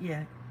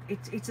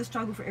 it's a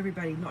struggle for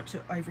everybody not to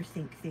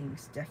overthink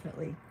things,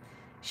 definitely.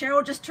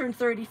 Cheryl just turned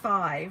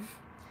 35.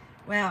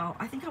 Wow,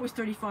 I think I was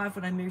 35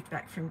 when I moved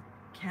back from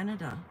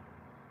Canada.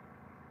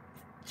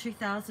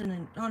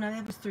 2000 oh no,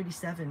 that was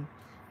 37.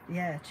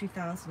 Yeah,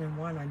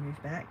 2001 I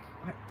moved back.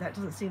 That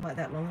doesn't seem like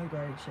that long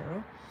ago,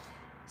 Cheryl.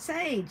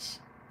 Sage,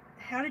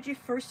 how did you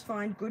first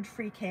find good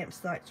free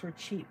campsites or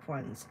cheap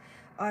ones?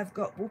 I've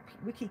got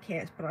wiki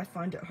camps, but I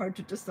find it hard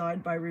to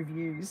decide by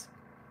reviews.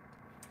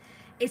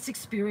 It's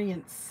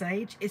experience,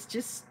 Sage. It's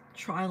just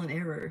trial and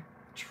error.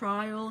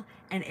 Trial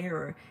and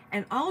error.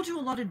 And I'll do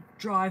a lot of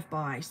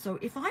drive-by. So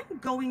if I'm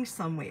going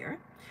somewhere,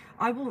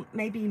 I will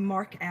maybe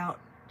mark out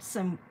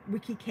some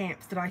wiki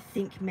camps that I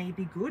think may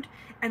be good,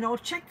 and I'll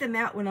check them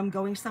out when I'm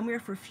going somewhere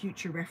for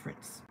future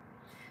reference.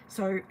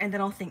 So, and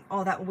then I'll think,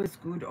 oh, that was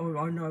good, or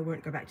oh no, I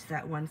won't go back to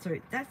that one. So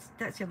that's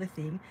the other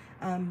thing.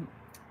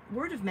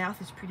 Word of mouth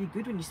is pretty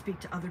good when you speak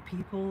to other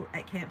people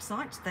at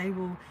campsites. They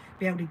will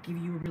be able to give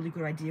you a really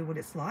good idea what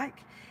it's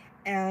like.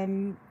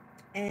 And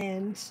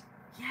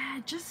yeah,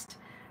 you just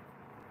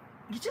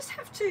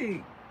have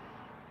to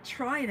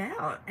try it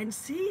out and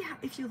see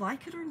if you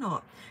like it or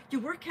not. You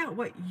work out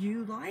what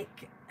you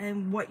like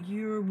and what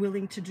you're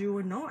willing to do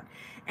or not.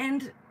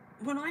 And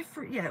what I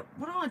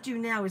do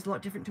now is a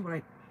lot different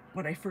to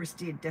what I first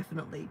did,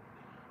 definitely.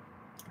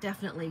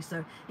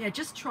 So yeah,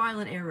 just trial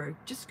and error.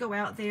 Just go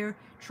out there,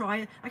 try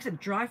it. Like I said,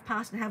 drive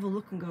past and have a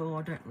look and go, oh,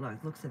 I don't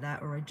like looks of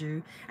that, or I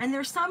do. And there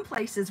are some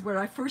places where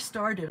I first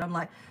started, I'm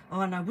like,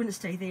 oh, and I wouldn't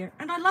stay there,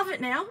 and I love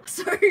it now.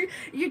 So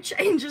you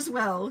change as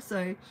well.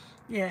 So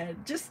yeah,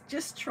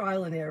 just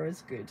trial and error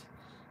is good.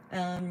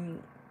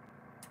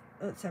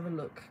 Let's have a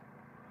look.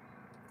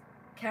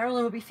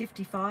 Carolyn will be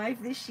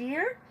 55 this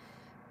year.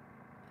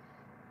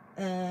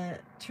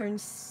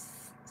 Turns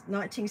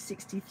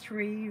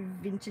 1963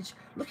 vintage,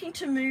 looking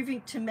to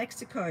moving to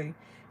Mexico,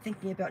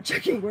 thinking about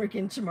checking work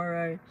in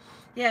tomorrow.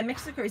 Yeah,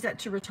 Mexico, is that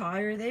to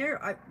retire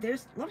there?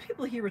 There's a lot of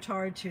people here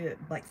retired to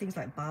like things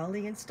like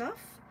Bali and stuff.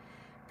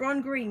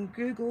 Bron Green,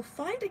 Google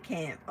find a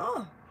camp.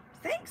 Oh,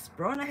 Thanks,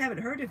 Bron. I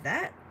haven't heard of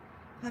that.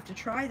 I'll have to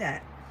try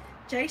that.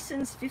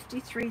 Jason's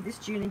 53 this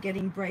June and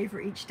getting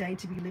braver each day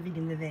to be living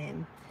in the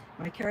van.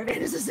 My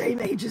caravan is the same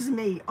age as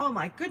me. Oh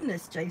my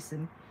goodness,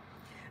 Jason.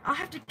 I'll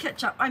have to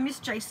catch up. I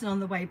missed Jason on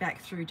the way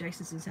back through.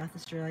 Jason's in South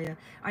Australia.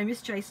 I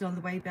missed Jason on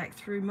the way back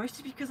through,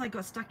 mostly because I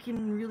got stuck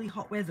in really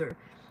hot weather.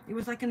 It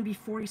was like going to be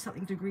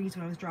 40-something degrees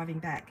when I was driving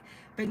back.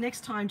 But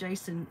next time,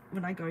 Jason,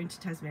 when I go into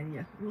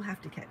Tasmania, we'll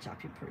have to catch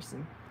up in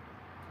person.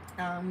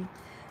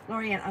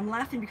 Lorianne, I'm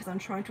laughing because I'm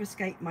trying to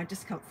escape my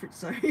discomfort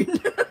zone.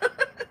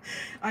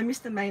 I miss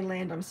the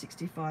mainland. I'm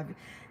 65.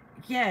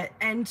 Yeah,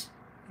 and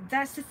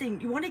that's the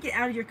thing. You want to get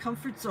out of your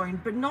comfort zone,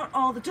 but not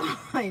all the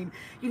time.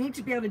 You need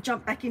to be able to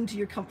jump back into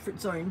your comfort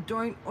zone.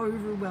 Don't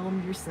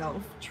overwhelm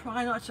yourself.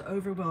 Try not to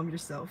overwhelm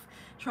yourself.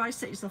 Try to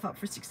set yourself up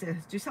for success.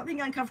 Do something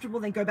uncomfortable,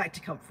 then go back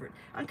to comfort.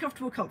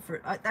 Uncomfortable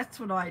comfort.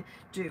 That's what I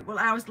do. Well,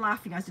 I was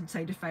laughing. I did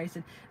say to Faye, I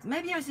said,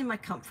 maybe I was in my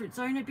comfort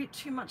zone a bit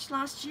too much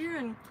last year,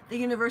 and the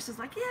universe is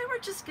like, yeah, we're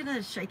just going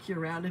to shake you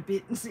around a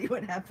bit and see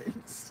what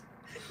happens.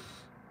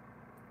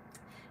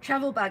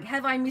 Travel bug,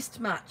 have I missed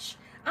much?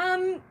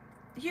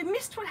 You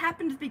missed what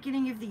happened at the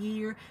beginning of the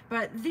year,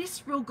 but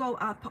this will go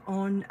up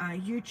on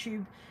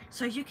YouTube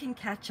so you can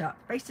catch up.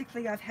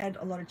 Basically, I've had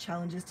a lot of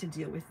challenges to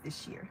deal with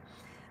this year.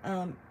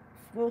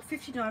 Well,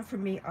 59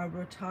 from me, I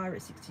retire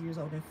at 60 years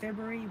old in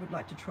February. Would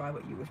like to try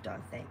what you have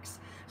done, thanks.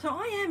 So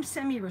I am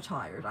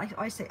semi-retired.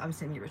 I say I'm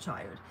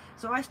semi-retired.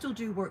 So I still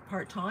do work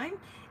part-time,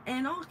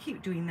 and I'll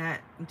keep doing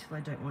that until I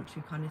don't want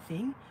to, kind of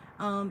thing.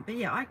 But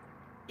yeah,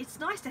 it's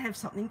nice to have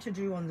something to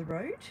do on the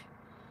road.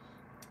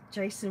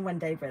 Jason, one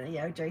day, Brenna.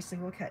 Yeah,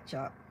 Jason, we'll catch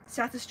up.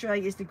 South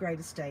Australia is the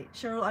greatest state.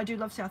 Cheryl, I do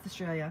love South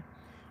Australia.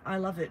 I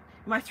love it.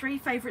 My 3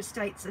 favourite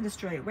states in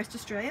Australia: West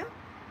Australia,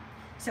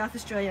 South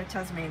Australia,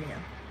 Tasmania.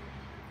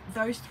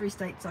 Those 3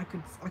 states I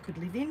could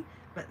live in,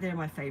 but they're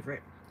my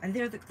favourite, and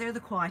they're the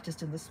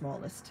quietest and the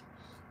smallest.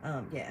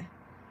 Yeah.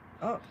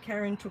 Oh,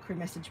 Karen took her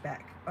message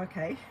back.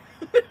 Okay.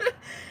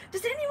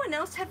 Does anyone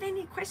else have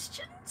any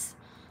questions?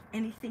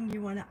 Anything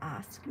you want to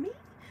ask me?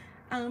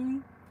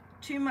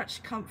 Too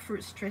much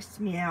comfort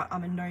stressed me out.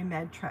 I'm a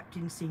nomad trapped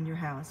in senior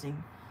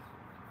housing.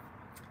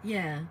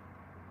 Yeah,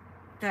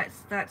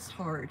 that's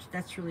hard.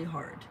 That's really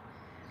hard.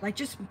 Like,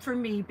 just for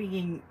me,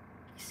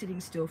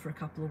 sitting still for a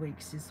couple of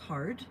weeks is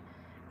hard.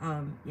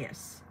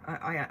 Yes,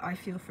 I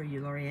feel for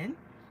you, Lorianne.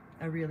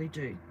 I really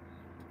do.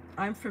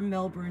 I'm from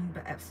Melbourne,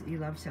 but absolutely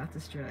love South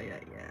Australia.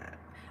 Yeah.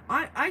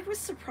 I was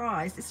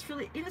surprised. It's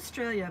really, in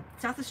Australia,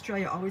 South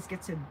Australia always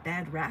gets a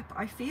bad rap,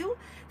 I feel.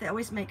 They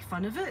always make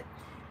fun of it.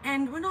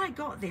 And when I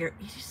got there,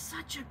 it is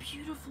such a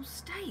beautiful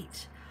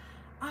state.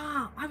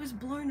 I was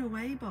blown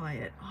away by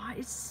it.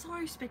 It's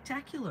so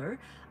spectacular.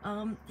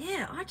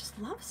 Yeah, I just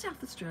love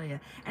South Australia.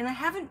 And I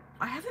haven't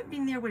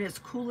been there when it's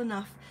cool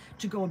enough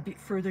to go a bit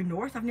further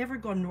north. I've never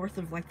gone north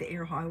of like the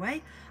air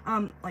highway,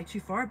 like too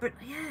far, but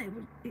yeah,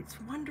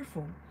 it's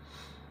wonderful.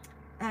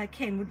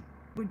 Ken,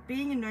 would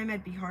being a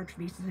nomad be hard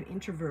for me as an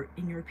introvert,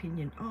 in your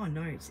opinion? Oh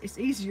no, it's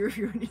easier if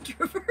you're an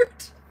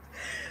introvert.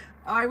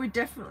 I would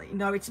definitely,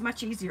 no, it's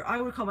much easier.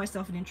 I would call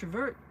myself an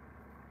introvert.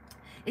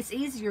 It's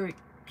easier,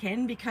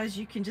 Ken, because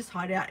you can just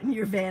hide out in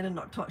your van and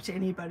not talk to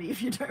anybody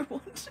if you don't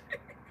want to.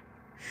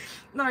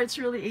 No, it's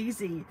really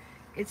easy.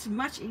 It's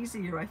much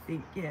easier, I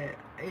think. Yeah,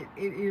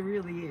 it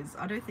really is.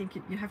 I don't think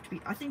you have to be,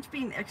 I think to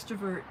be an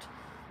extrovert,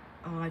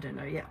 oh, I don't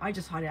know. Yeah, I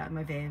just hide out in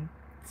my van.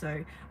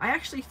 So I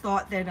actually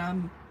thought that,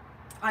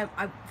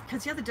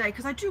 because the other day,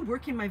 because I do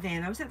work in my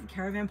van, I was at the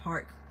caravan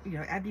park, you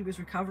know, Abby was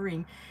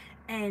recovering,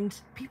 and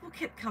people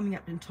kept coming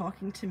up and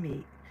talking to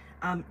me,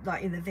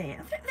 like in the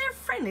van. They're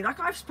friendly. Like,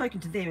 I've spoken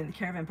to them in the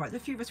caravan park. A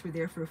few of us were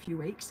there for a few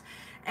weeks,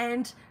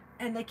 and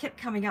they kept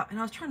coming up, and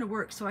I was trying to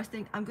work. So I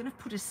think I'm going to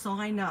put a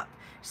sign up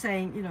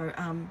saying, you know,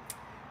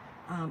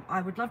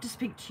 I would love to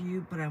speak to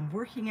you, but I'm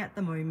working at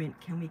the moment.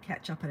 Can we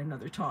catch up at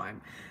another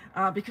time?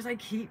 Because I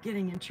keep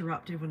getting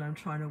interrupted when I'm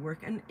trying to work.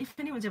 And if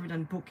anyone's ever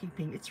done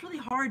bookkeeping, it's really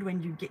hard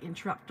when you get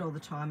interrupted all the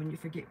time and you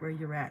forget where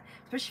you're at,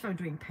 especially if I'm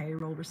doing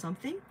payroll or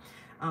something.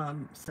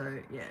 So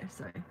yeah,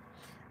 so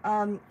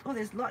oh,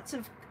 there's lots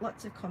of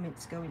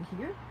comments going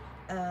here.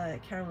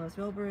 Carol loves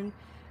Melbourne.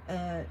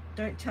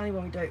 Don't tell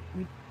anyone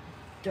we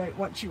don't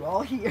want you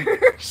all here.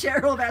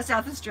 Cheryl, about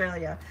South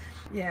Australia.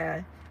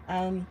 Yeah.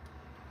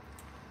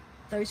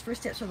 Those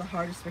first steps are the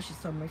hardest, especially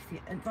some of my fear.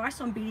 Advice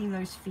on beating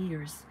those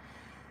fears.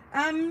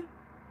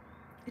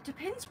 It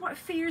depends. What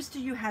fears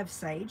do you have,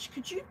 Sage?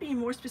 Could you be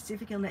more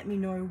specific and let me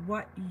know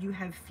what you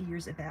have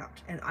fears about,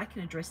 and I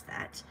can address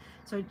that.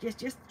 So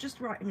just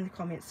write in the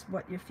comments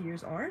what your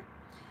fears are.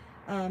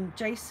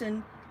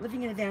 Jason,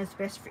 living in a van is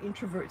best for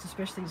introverts,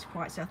 especially in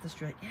quiet South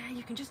Australia. Yeah,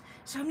 you can just,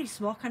 so many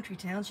small country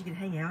towns you can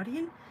hang out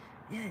in.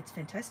 Yeah, it's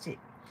fantastic.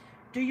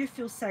 Do you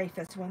feel safe?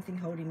 That's one thing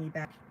holding me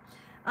back.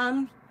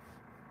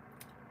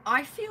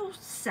 I feel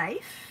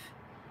safe.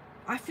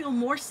 I feel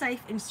more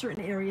safe in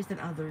certain areas than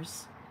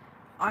others.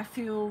 I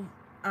feel,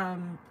 I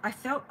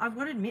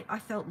want to admit, I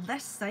felt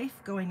less safe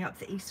going up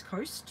the East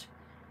Coast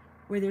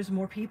where there's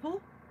more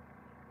people.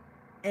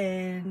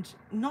 And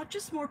not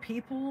just more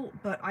people,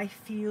 but I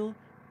feel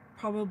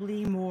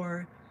probably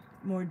more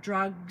more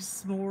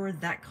drugs, more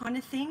that kind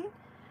of thing.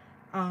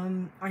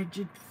 I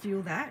did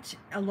feel that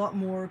a lot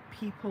more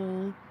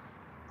people,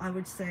 I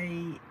would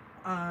say,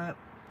 uh,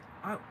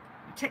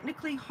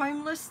 technically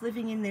homeless,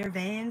 living in their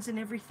vans and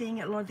everything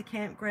at a lot of the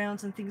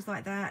campgrounds and things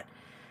like that.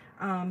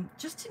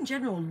 Just in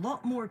general, a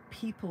lot more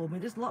people. When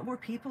there's a lot more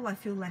people, I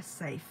feel less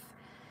safe.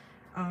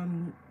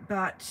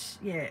 But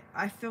yeah,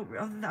 I felt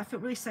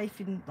really safe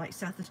in like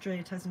South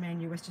Australia,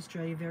 Tasmania, West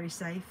Australia, very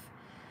safe.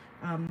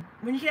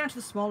 When you get down to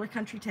the smaller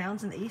country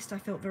towns in the east, I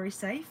felt very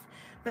safe.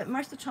 But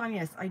most of the time,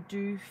 yes, I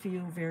do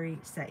feel very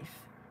safe.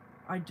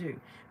 I do.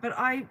 But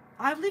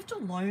I've lived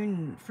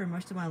alone for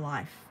most of my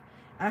life.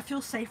 I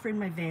feel safer in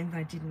my van than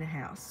I did in a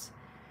house.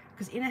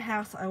 Because in a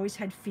house, I always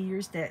had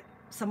fears that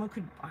someone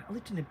could, I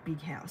lived in a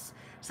big house,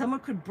 someone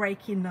could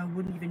break in and I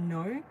wouldn't even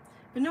know.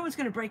 But no one's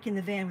going to break in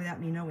the van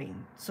without me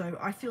knowing. So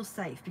I feel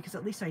safe because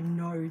at least I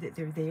know that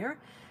they're there.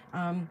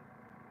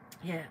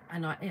 Yeah,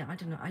 and I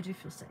don't know, I do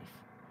feel safe.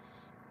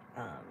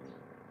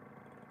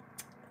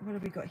 What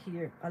have we got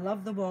here? I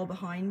love the wall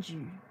behind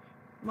you.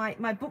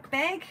 My book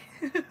bag.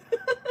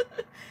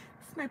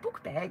 It's my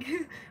book bag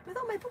with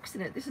all my books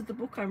in it. This is the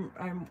book I'm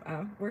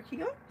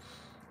working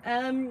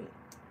on.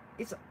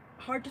 It's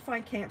hard to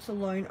find camps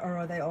alone, or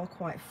are they all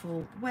quite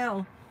full?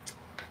 Well,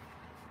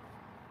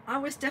 I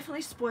was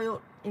definitely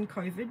spoiled in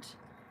COVID,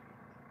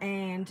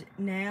 and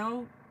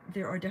now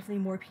there are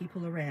definitely more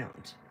people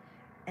around,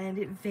 and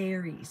it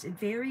varies. It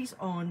varies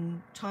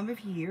on time of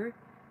year,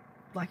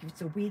 like if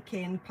it's a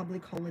weekend,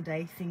 public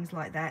holiday, things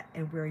like that,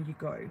 and where you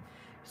go.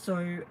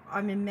 So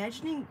I'm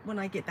imagining when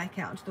I get back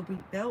out into the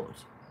wheat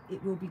belt,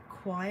 it will be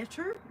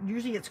quieter.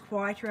 Usually it's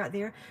quieter out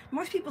there.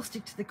 Most people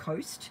stick to the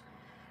coast,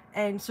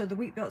 and so the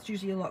wheat belt's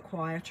usually a lot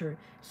quieter.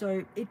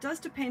 So it does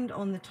depend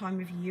on the time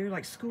of year,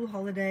 like school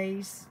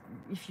holidays.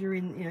 If you're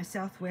in, you know,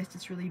 Southwest,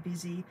 it's really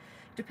busy.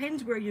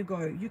 Depends where you go.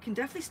 You can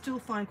definitely still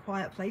find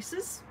quiet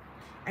places,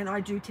 and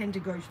I do tend to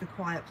go to the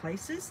quiet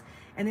places,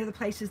 and they're the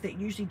places that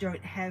usually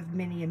don't have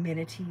many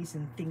amenities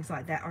and things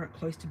like that, aren't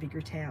close to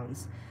bigger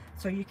towns.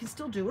 So you can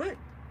still do it.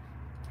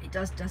 It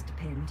does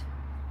depend.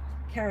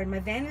 Karen, my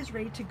van is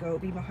ready to go. It'll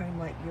be my home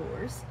like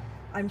yours.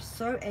 I'm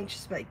so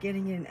anxious about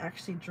getting in and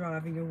actually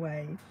driving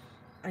away.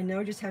 I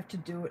know I just have to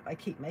do it. I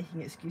keep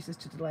making excuses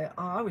to delay.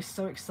 Oh, I was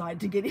so excited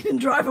to get in and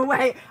drive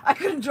away. I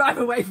couldn't drive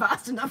away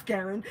fast enough,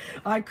 Karen.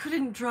 I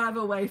couldn't drive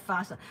away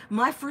faster.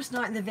 My first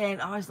night in the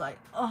van, I was like,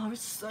 oh, it was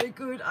so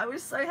good. I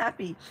was so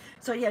happy.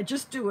 So yeah,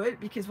 just do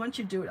it, because once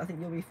you do it, I think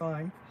you'll be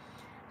fine.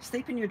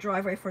 Sleep in your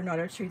driveway for a night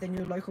or two, then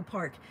your local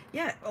park.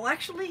 Yeah, well,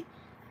 actually,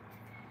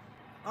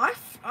 I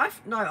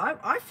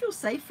feel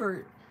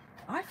safer.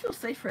 I feel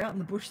safer out in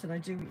the bush than I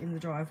do in the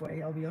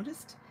driveway, I'll be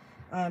honest.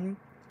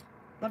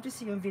 Love to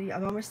see you on video.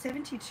 I'm almost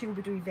 72. We'll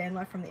be doing van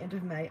life from the end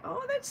of May.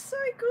 Oh, that's so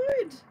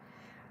good.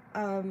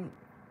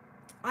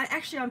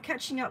 I'm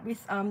catching up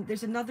with,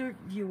 there's another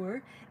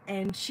viewer,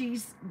 and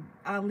she's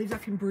lives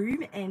up in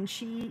Broome, and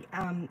she's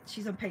on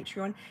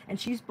Patreon, and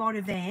she's bought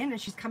a van, and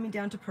she's coming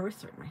down to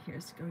Perth. Sorry, my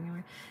hair's going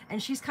away.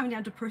 And she's coming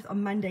down to Perth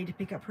on Monday to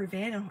pick up her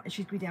van, and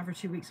she's going to be down for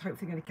 2 weeks.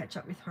 Hopefully going to catch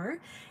up with her.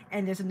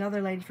 And there's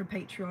another lady from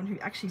Patreon who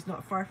actually is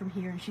not far from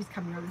here, and she's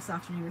coming over this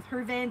afternoon with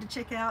her van to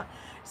check out.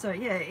 So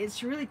yeah,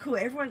 it's really cool.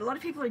 A lot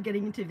of people are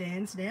getting into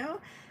vans now,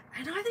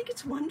 and I think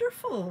it's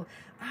wonderful.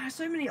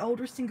 So many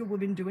older single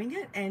women doing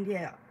it, and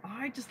yeah,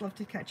 I just love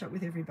to catch up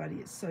with everybody.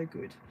 It's so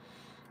good.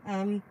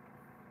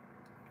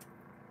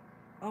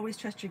 Always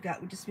trust your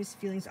gut. We dismiss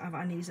feelings of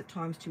unease at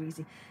times too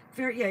easy.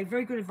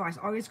 Very good advice.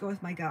 Always go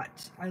with my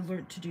gut. I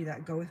learned to do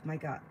that. Go with my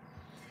gut.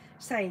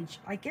 Sage,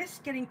 I guess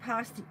getting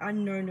past the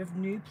unknown of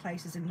new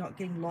places and not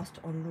getting lost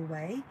on the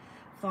way.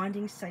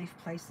 Finding safe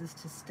places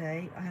to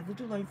stay. I have lived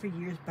alone for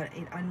years, but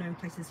in unknown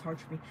places is hard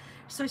for me.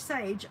 So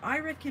Sage, I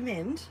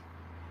recommend,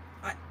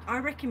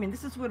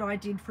 this is what I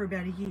did for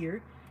about a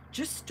year.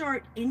 Just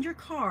start in your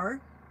car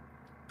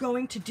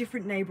going to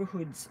different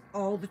neighborhoods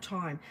all the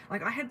time.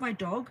 Like I had my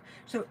dog,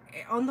 so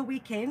on the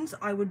weekends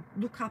I would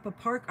look up a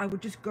park. I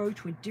would just go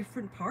to a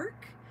different park.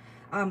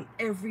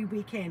 Every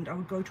weekend I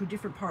would go to a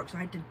different park, so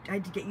I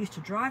had to get used to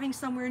driving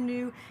somewhere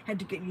new, had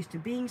to get used to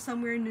being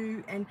somewhere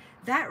new, and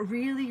that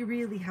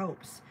really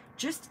helps.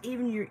 Just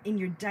even in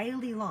your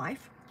daily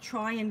life,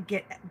 try and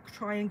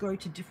go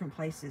to different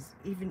places,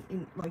 even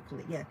in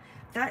locally. Yeah,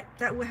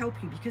 that will help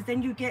you, because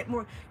then you get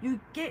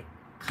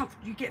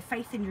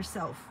faith in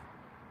yourself.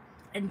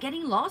 And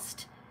getting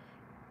lost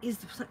is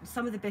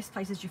some of the best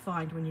places you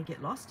find when you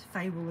get lost.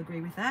 Faye will agree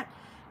with that.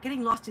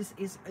 Getting lost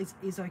is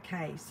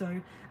okay.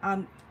 So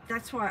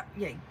that's why,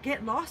 yeah,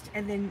 get lost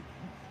and then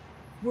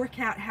work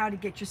out how to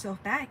get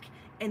yourself back.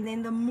 And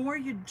then the more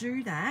you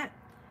do that,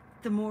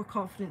 the more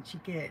confidence you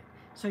get.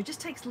 So it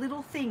just takes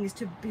little things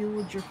to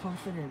build your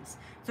confidence.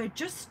 So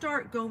just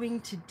start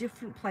going to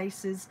different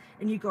places,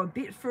 and you go a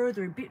bit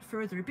further, a bit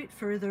further, a bit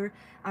further.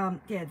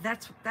 Yeah,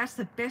 that's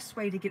the best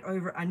way to get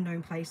over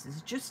unknown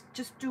places. Just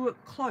do it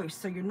close,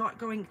 so you're not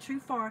going too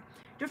far.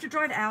 You don't have to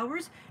drive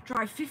hours.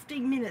 Drive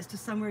 15 minutes to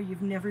somewhere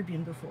you've never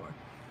been before.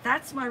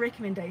 That's my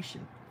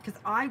recommendation. because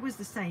I was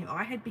the same.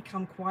 I had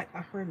become quite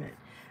a hermit,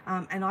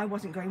 and I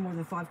wasn't going more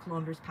than 5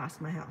 kilometers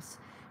past my house.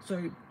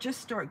 So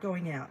just start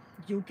going out.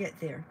 You'll get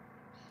there.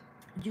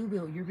 You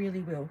will. You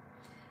really will.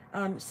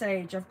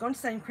 Sage, I've gone to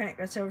same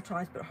campground several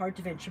times, but hard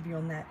to venture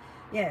beyond that.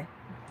 Yeah.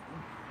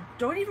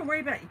 Don't even worry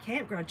about your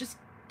campground. Just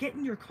get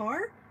in your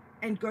car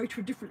and go to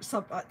a different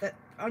that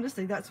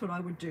honestly, that's what I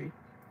would do.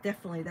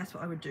 Definitely, that's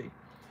what I would do.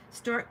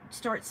 Start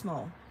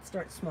small.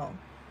 Start small.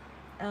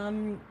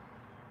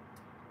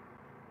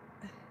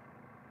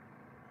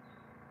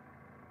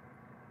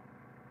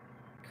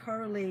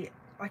 Coralie,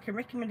 I can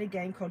recommend a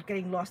game called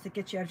Getting Lost that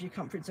gets you out of your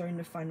comfort zone in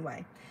a fun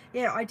way.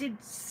 Yeah, I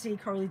did see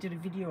Coralie did a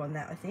video on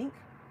that, I think.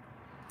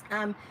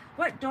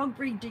 What dog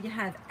breed do you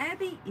have?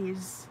 Abby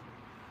is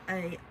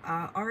a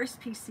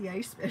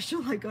RSPCA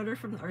special. I got her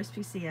from the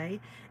RSPCA,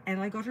 and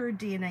I got her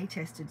DNA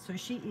tested. So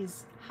she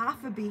is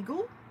half a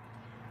beagle,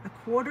 a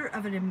quarter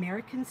of an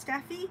American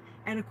Staffy,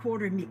 and a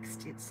quarter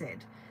mixed, it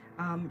said.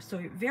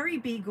 So very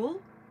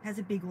beagle, has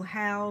a beagle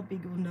howl,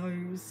 beagle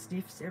nose,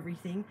 sniffs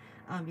everything.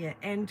 Yeah,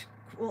 and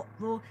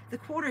well, the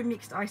quarter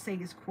mixed, I say,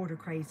 is quarter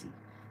crazy.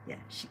 Yeah,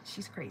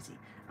 she's crazy.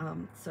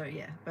 So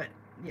yeah, but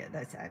yeah,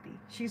 that's Abby.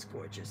 She's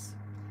gorgeous.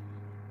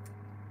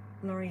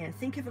 Lorianne,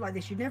 think of it like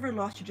this. You're never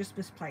lost, you're just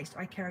misplaced.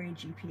 I carry a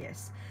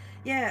GPS.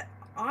 Yeah,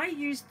 I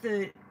used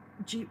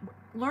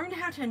learned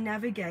how to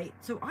navigate.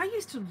 So I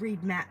used to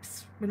read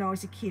maps when I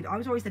was a kid. I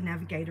was always the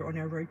navigator on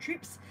our road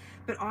trips.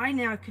 But I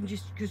now can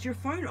just, because your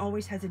phone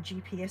always has a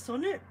GPS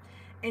on it.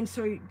 And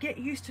so get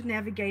used to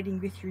navigating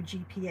with your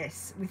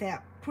GPS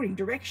without putting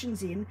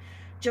directions in.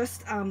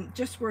 Just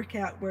work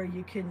out where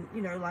you can,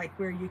 you know, like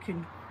where you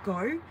can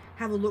go,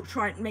 have a look,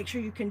 try and make sure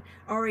you can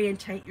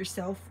orientate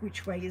yourself,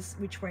 which way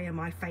am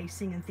I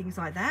facing, and things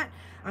like that.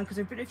 Because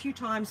I've been a few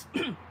times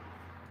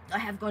I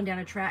have gone down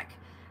a track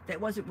that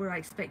wasn't where I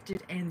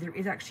expected, and there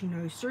is actually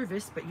no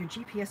service, but your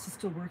GPS is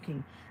still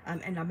working,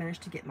 and I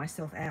managed to get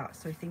myself out.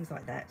 So things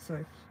like that.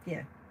 So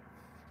yeah.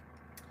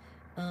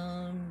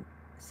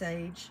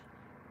 Sage,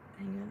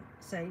 hang on.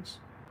 Sage,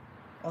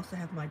 also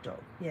have my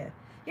dog. Yeah,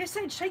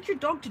 Sage, take your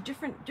dog to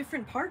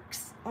different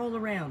parks all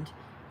around.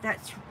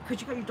 That's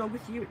because you got your dog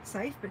with you, it's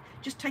safe, but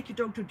just take your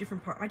dog to a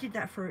different park. I did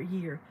that for a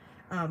year.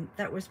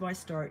 That was my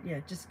start.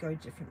 Yeah, just go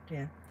different.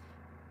 Yeah.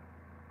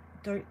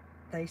 Don't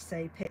they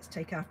say pets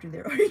take after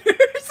their owners?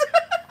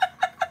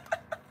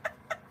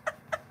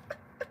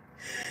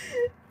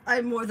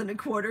 I'm more than a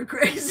quarter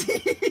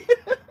crazy.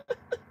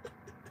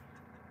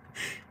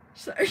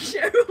 So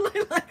Cheryl,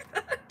 I like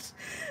that.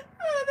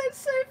 Oh, that's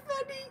so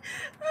funny.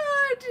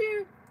 Oh,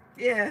 dear.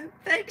 Yeah,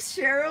 thanks,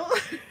 Cheryl.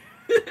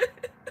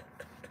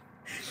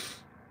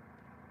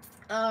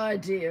 Oh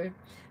dear.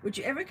 Would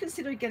you ever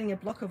consider getting a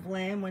block of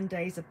land one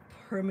day as a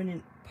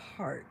permanent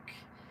park?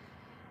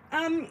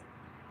 I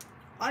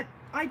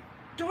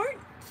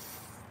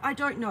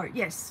don't know.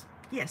 Yes.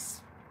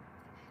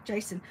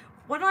 Jason,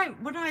 what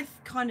I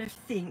kind of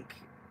think,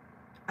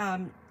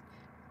 I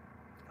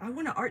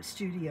want an art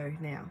studio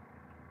now.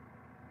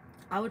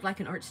 I would like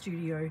an art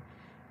studio.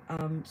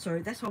 So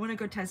that's why when I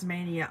go to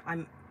Tasmania,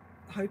 I'm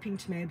hoping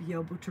to maybe be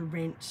able to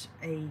rent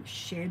a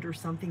shed or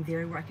something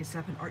there where I can set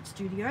up an art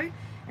studio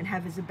and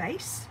have as a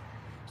base.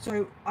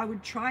 So I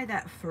would try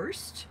that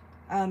first,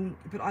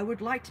 but I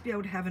would like to be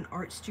able to have an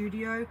art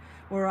studio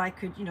where I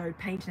could, you know,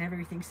 paint and have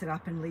everything set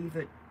up and leave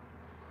it,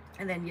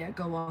 and then yeah,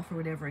 go off or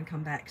whatever and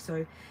come back.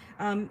 So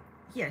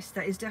yes,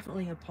 that is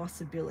definitely a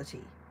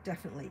possibility.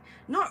 Definitely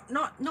not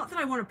that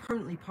I want to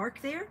permanently park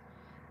there,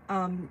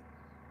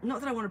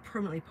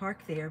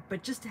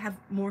 but just to have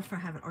more for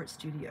have an art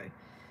studio.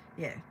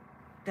 Yeah,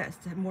 that's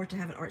more to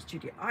have an art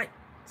studio. I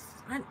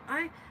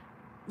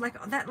like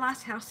that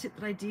last house sit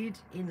that I did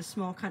in the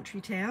small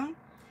country town.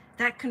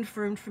 That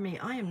confirmed for me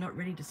I am not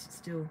ready to sit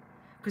still,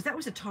 because that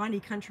was a tiny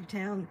country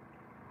town.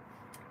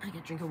 I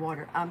get a drink of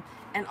water. And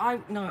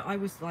I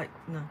was like,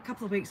 no, a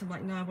couple of weeks I'm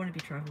like, no, I want to be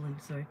traveling,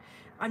 so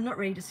I'm not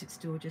ready to sit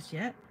still just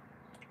yet.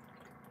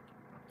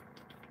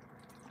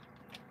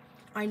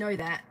 I know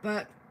that,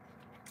 but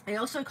I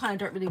also kind of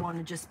don't really want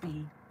to just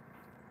be,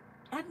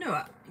 I don't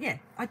know, yeah,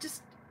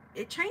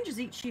 it changes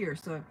each year.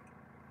 So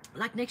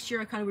like next year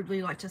I kind of would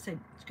really like to say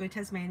go to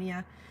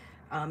Tasmania,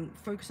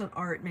 focus on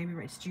art, maybe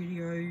rent a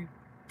studio.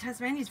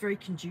 Tasmania is very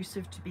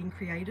conducive to being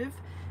creative,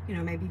 you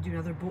know, maybe do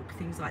another book,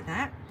 things like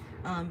that.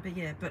 But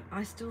yeah, but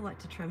I still like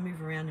to try and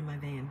move around in my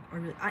van.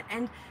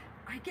 And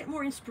I get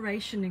more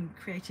inspiration and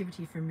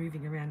creativity from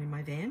moving around in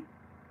my van,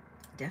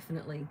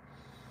 definitely.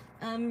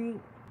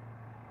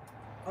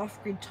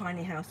 Off-grid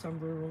tiny house on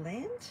rural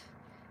land.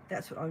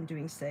 That's what I'm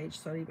doing, Sage,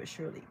 slowly but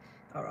surely.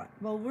 All right,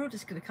 well, we're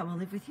just going to come and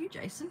live with you,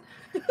 Jason.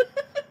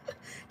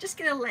 just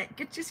get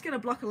a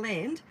block of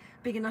land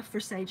big enough for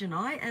Sage and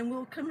I, and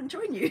we'll come and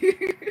join you.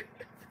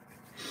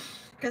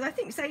 Because I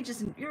think Sage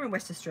you're in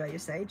West Australia,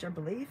 Sage, I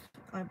believe.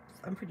 I'm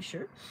pretty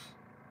sure.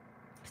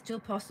 Still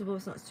possible,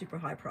 it's not super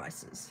high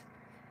prices.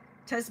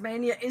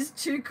 Tasmania is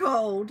too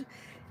cold.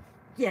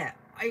 Yeah,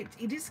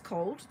 it is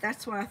cold.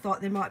 That's why I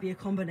thought there might be a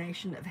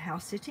combination of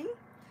house sitting.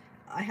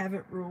 I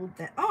haven't ruled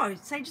that. Oh,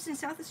 Sage is in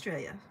South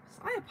Australia.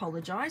 I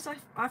apologise.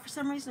 I for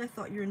some reason I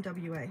thought you're in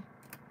WA.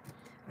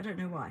 I don't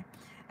know why.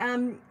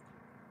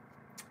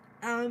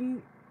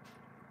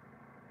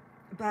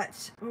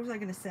 But what was I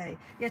going to say?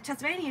 Yeah,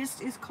 Tasmania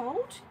is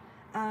cold.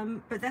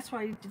 But that's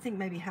why I think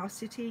maybe house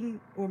sitting,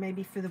 or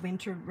maybe for the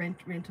winter rent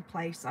a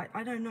place.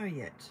 I don't know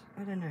yet.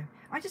 I don't know.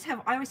 I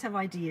always have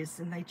ideas,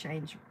 and they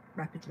change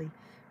rapidly.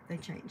 They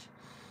change.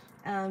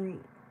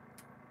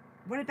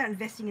 What about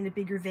investing in a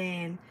bigger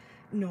van?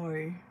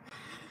 No.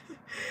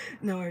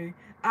 No.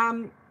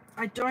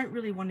 I don't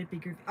really want a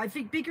bigger. I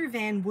think bigger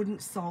van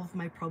wouldn't solve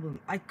my problem.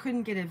 I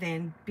couldn't get a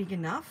van big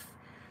enough.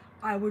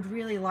 I would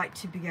really like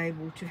to be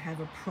able to have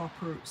a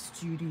proper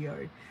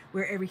studio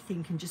where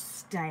everything can just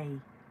stay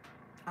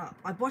up.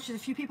 I've watched a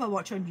few people I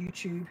watch on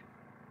YouTube,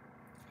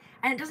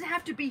 and it doesn't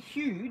have to be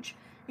huge,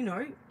 you know,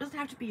 it doesn't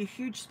have to be a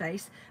huge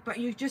space, but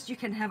you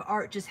can have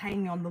art just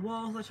hanging on the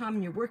wall all the time,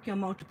 and you're working on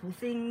multiple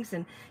things,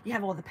 and you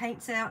have all the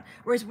paints out.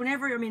 Whereas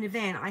whenever I'm in a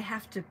van, I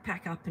have to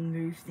pack up and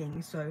move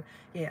things. So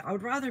yeah, I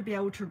would rather be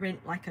able to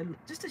rent like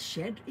just a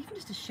shed, even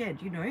just a shed,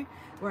 you know,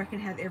 where I can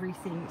have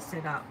everything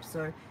set up.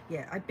 So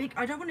yeah,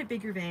 I don't want a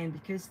bigger van,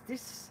 because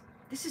this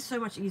is so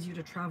much easier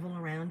to travel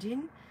around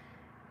in.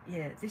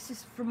 Yeah, this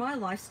is, for my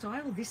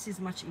lifestyle, this is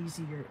much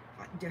easier,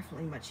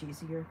 definitely much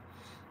easier.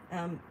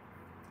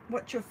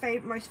 What's your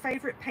most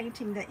favorite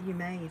painting that you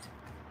made?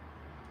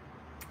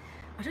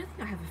 I don't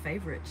think I have a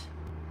favorite.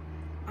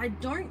 I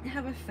don't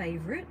have a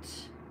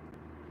favorite.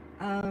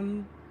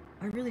 I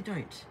really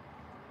don't.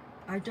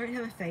 I don't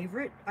have a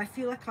favorite. I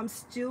feel like I'm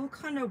still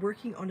kind of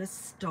working on a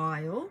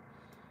style.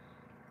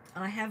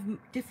 I have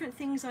different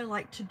things I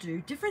like to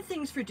do, different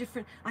things for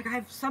different, like I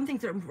have some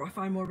things that I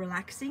find more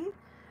relaxing,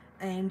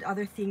 and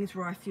other things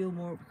where I feel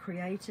more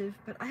creative,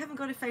 but I haven't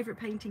got a favorite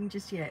painting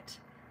just yet.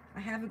 I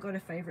haven't got a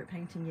favorite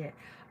painting yet.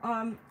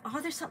 Oh,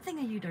 there's something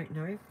that you don't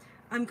know.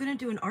 I'm going to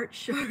do an art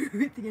show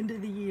at the end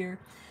of the year.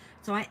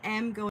 So I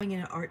am going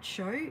in an art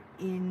show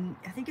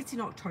I think it's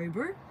in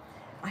October.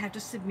 I have to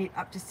submit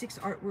up to 6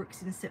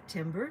 artworks in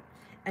September,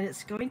 and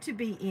it's going to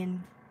be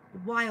in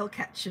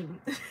Wildcatcham.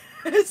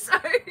 So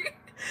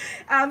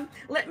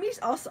let me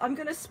also, I'm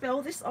going to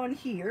spell this on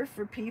here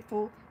for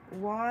people.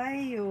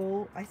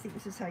 I think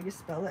this is how you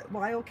spell it,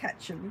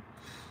 Wildcatcham.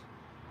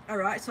 All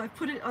right, so I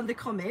put it on the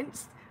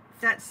comments.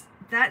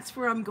 That's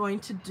where I'm going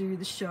to do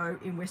the show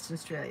in Western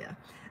Australia.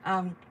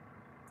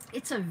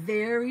 It's a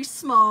very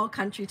small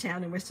country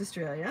town in Western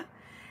Australia,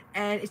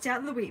 and it's out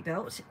in the wheat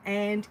belt,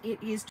 and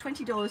it is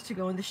 $20 to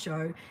go on the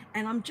show,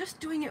 and I'm just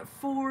doing it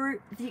for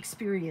the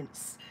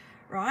experience,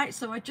 right?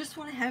 So I just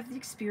want to have the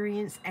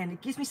experience, and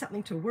it gives me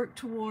something to work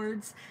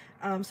towards.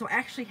 So I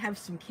actually have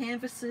some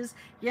canvases.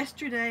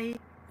 Yesterday,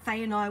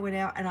 Faye and I went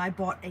out and I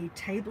bought a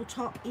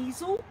tabletop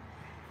easel.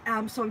 So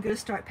I'm going to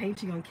start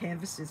painting on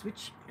canvases,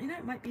 which, you know,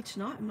 it might be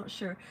tonight, I'm not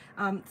sure.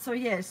 So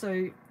yeah,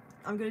 so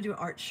I'm going to do an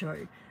art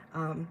show.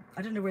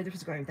 I don't know where this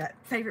is going with that.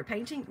 Favorite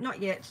painting?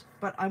 Not yet,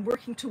 but I'm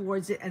working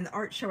towards it, and the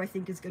art show I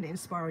think is going to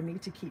inspire me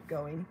to keep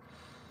going.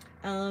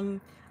 I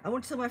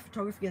want to sell my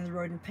photography on the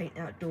road and paint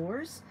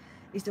outdoors.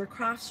 Is there a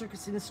craft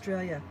circus in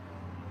Australia?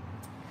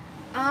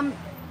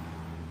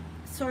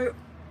 So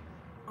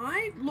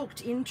I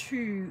looked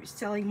into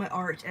selling my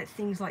art at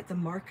things like the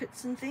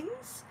markets and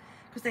things,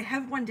 because they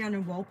have one down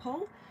in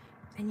Walpole,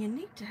 and you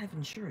need to have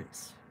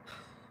insurance.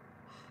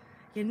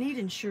 You need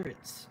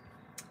insurance.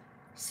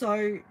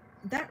 So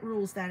that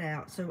rules that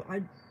out. So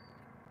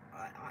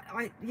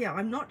yeah,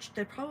 I'm not,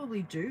 they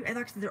probably do. And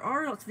actually there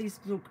are lots of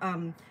these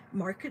little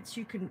markets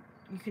you can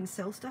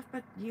sell stuff,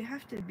 but you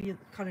have to be a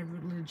kind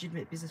of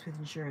legitimate business with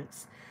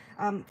insurance.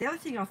 The other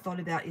thing I've thought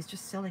about is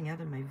just selling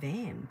out of my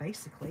van,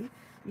 basically.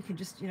 You can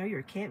just, you know, you're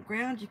a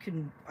campground, you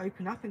can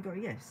open up and go,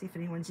 yeah, see if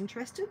anyone's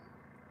interested.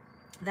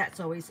 That's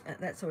always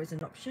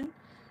an option.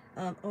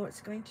 Oh,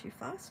 it's going too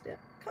fast now.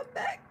 Come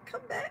back,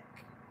 come back.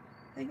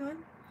 Hang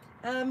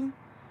on.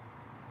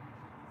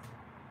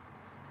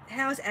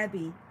 How's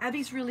Abby?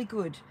 Abby's really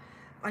good.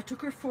 I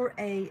took her for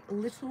a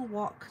little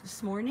walk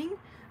this morning.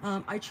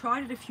 I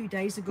tried it a few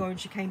days ago and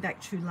she came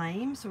back too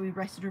lame, so we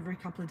rested her for a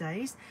couple of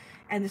days.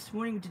 And this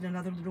morning we did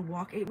another little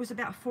walk. It was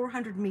about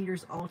 400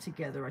 meters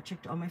altogether. I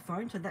checked on my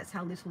phone, so that's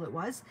how little it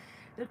was.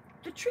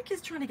 The trick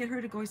is trying to get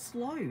her to go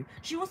slow.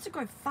 She wants to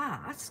go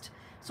fast,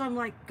 so I'm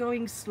like,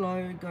 going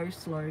slow, go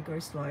slow, go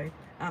slow.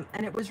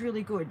 And it was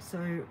really good.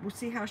 So we'll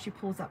see how she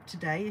pulls up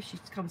today, if she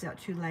comes out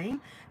too lame.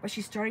 But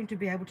she's starting to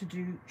be able to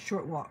do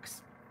short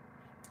walks.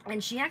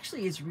 And she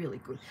actually is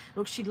really good.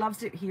 Look, she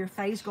loves it here.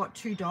 Faye's got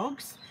 2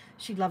 dogs.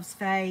 She loves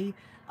Faye.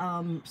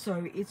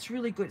 So it's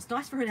really good. It's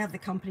nice for her to have the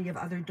company of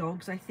other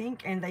dogs, I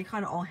think. And they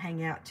kind of all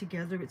hang out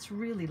together. It's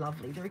really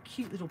lovely. They're a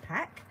cute little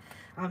pack.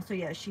 So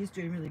yeah, she's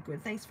doing really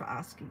good. Thanks for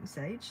asking,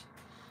 Sage.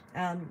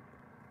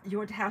 You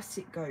want to house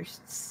sit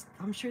ghosts?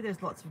 I'm sure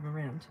there's lots of them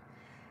around.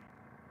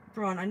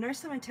 Bron, I know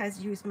someone in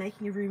Tassie who's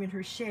making a room in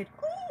her shed.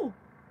 Oh,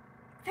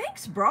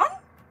 thanks, Bron.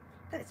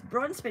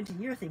 Bron spent a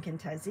year, I think, in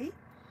Tassie.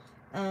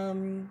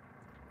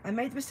 I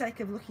made the mistake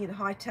of looking at a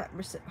high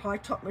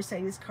top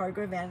Mercedes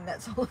cargo van, and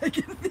that's all I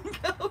can think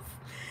of.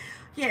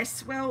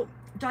 Yes, well,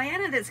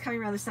 Diana that's coming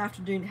around this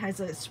afternoon has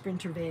a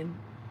Sprinter van,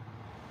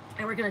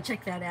 and we're going to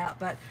check that out.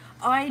 But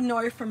I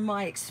know from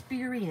my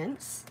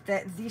experience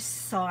that this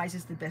size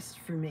is the best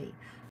for me.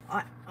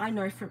 I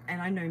know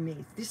and I know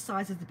me, this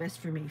size is the best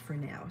for me for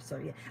now. So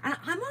yeah, and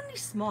I'm only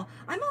small.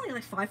 I'm only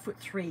like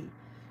 5'3",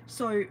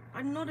 so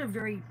I'm not a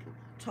very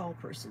tall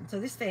person. So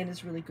this van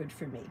is really good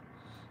for me.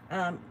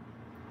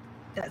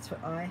 That's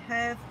what I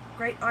have.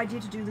 Great idea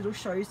to do little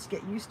shows to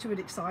get used to it.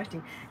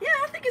 Exciting. Yeah,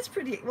 I think it's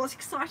pretty, well, it's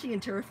exciting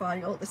and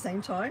terrifying all at the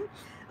same time.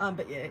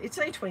 But yeah, it's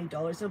only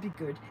 $20. It'll be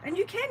good. And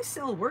you can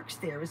sell works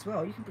there as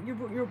well. You can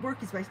put your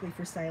work is basically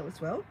for sale as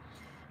well.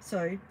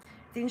 So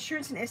the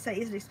insurance in SA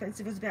isn't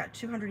expensive. It's about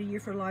 $200 a year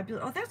for a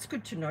liability. Oh, that's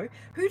good to know.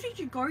 Who did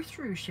you go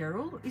through,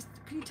 Cheryl?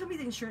 Can you tell me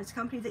the insurance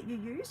company that you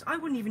use? I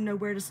wouldn't even know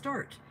where to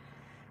start.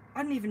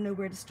 I don't even know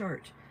where to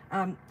start.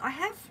 I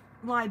have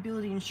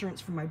liability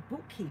insurance for my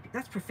bookkeeping.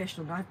 That's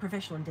professional. I have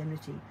professional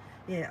indemnity.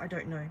 Yeah, I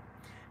don't know.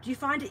 Do you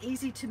find it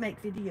easy to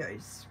make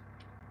videos?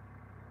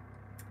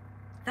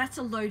 That's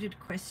a loaded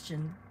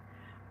question.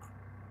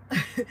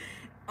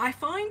 I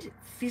find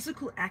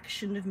physical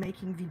action of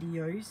making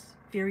videos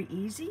very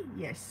easy,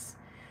 yes.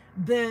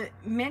 The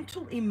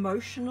mental,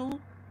 emotional,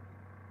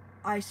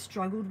 I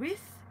struggled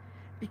with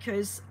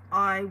because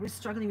I was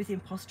struggling with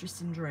imposter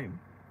syndrome.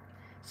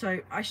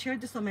 So I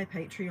shared this on my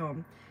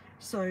Patreon.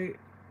 So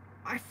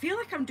I feel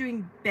like I'm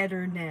doing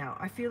better now.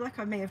 I feel like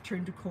I may have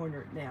turned a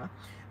corner now.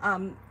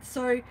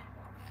 So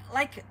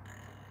like,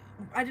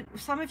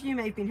 some of you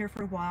may have been here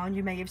for a while and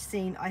you may have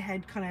seen I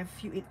had kind of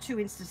two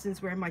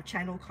instances where my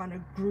channel kind of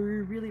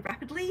grew really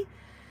rapidly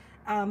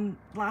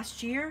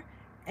last year.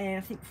 And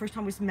I think the first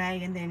time was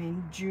May, and then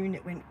in June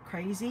it went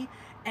crazy,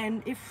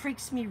 and it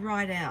freaks me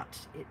right out.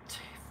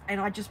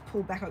 And I just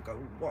pull back. I go,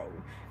 whoa,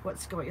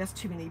 what's going on? That's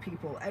too many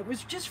people. It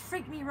was just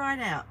freaked me right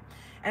out.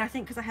 And I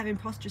think because I have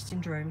imposter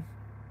syndrome.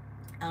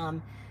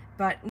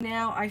 But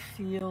now I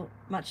feel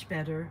much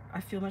better. I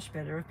feel much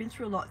better. I've been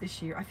through a lot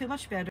this year. I feel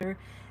much better,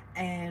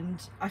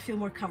 and I feel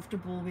more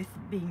comfortable with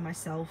being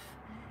myself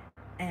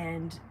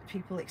and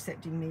people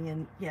accepting me.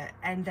 And yeah,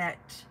 and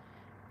that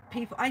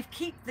people,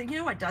 you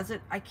know what does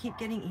it? I keep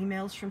getting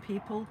emails from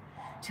people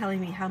telling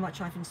me how much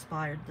I've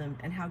inspired them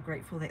and how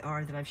grateful they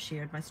are that I've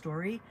shared my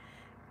story.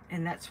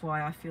 And that's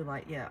why I feel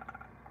like, yeah,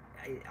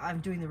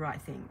 I'm doing the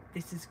right thing.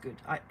 This is good.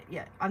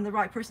 Yeah, I'm the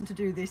right person to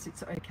do this.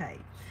 It's okay.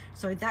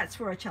 So that's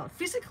where I challenge.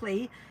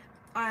 Physically,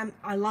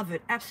 I love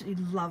it.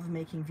 Absolutely love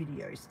making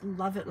videos.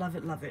 Love it, love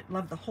it, love it.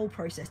 Love the whole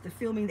process, the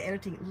filming, the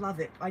editing. Love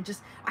it. I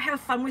have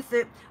fun with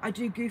it. I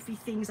do goofy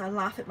things. I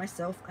laugh at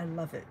myself. I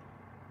love it.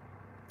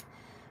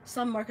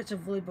 Some markets are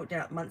fully booked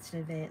out months in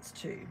advance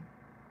too.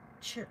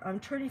 I'm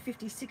turning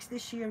 56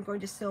 this year. I'm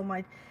going to sell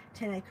my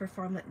 10-acre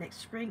farmlet next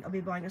spring. I'll be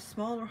buying a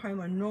smaller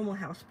home on a normal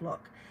house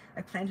block.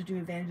 I plan to do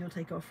a van deal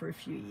takeoff for a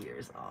few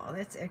years. Oh,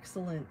 that's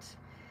excellent.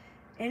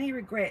 Any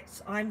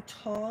regrets? I'm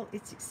tall.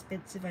 It's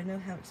expensive. I know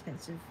how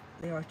expensive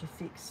they are to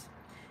fix.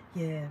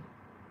 Yeah,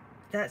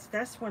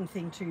 that's one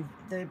thing too.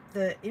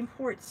 The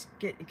imports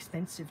get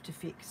expensive to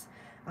fix.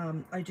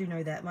 I do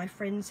know that. My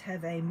friends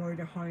have a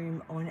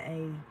motorhome on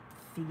a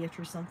Fiat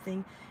or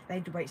something. They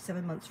had to wait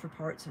 7 months for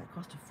parts, and it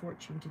cost a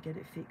fortune to get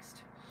it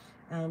fixed.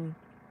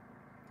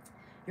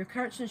 Your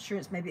current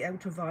insurance may be able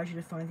to advise you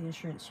to find the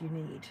insurance you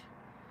need.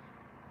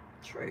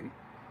 True.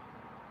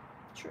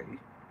 True.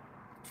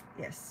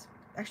 Yes.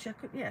 Actually,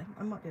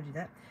 I might be able to do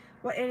that.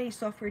 What editing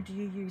software do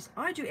you use?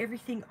 I do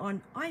everything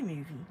on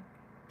iMovie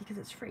because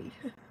it's free.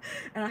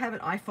 And I have an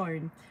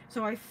iPhone.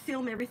 So I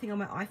film everything on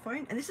my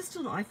iPhone, and this is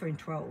still an iPhone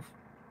 12.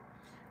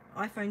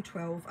 iPhone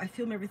 12. I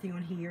film everything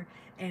on here,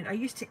 and I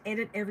used to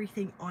edit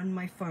everything on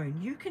my phone.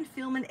 You can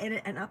film and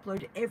edit and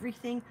upload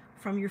everything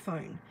from your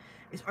phone.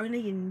 It's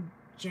only in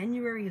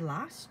January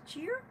last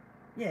year,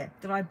 yeah,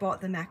 that I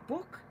bought the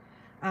MacBook.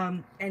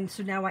 And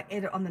so now I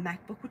edit on the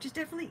MacBook, which is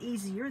definitely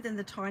easier than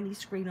the tiny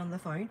screen on the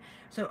phone.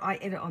 So I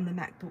edit on the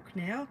MacBook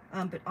now,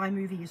 but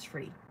iMovie is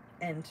free,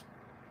 and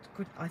it's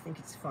good. I think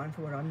it's fine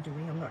for what I'm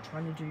doing. I'm not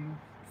trying to do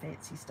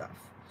fancy stuff.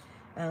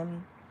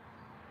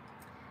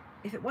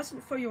 If it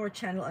wasn't for your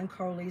channel and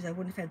Coralie's, I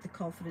wouldn't have had the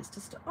confidence to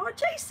start. Oh,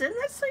 Jason,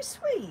 that's so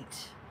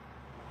sweet.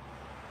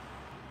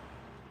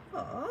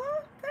 Oh,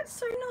 that's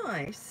so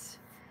nice.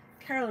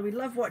 Carolyn, we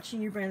love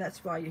watching you, Brand.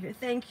 That's why you're here.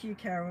 Thank you,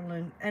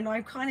 Carolyn. And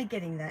I'm kind of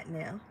getting that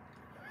now.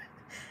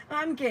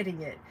 I'm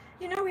getting it.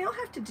 You know, we all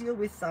have to deal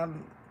with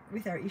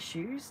our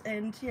issues,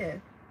 and yeah,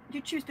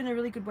 YouTube's been a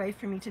really good way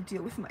for me to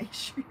deal with my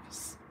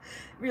issues.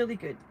 Really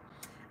good.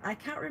 I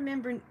can't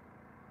remember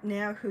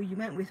now who you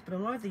went with, but a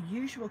lot of the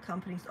usual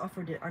companies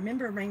offered it. I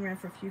remember I rang around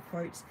for a few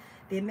quotes.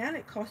 The amount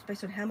it costs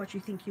based on how much you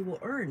think you will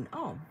earn.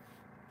 Oh,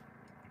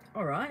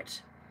 all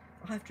right.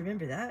 I'll have to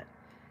remember that.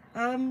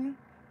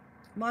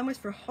 Mine was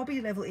for hobby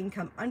level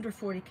income under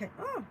 40K.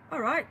 Oh, all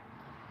right.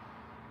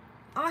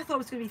 I thought it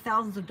was going to be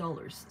thousands of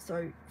dollars.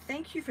 So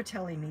thank you for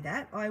telling me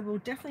that. I will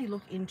definitely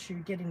look into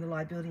getting the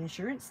liability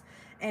insurance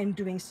and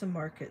doing some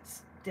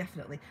markets.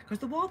 Definitely. Because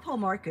the Walpole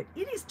market,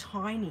 it is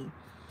tiny.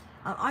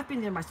 I've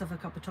been there myself a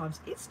couple of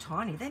times. It's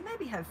tiny. They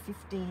maybe have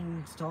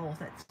 15 stalls.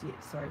 That's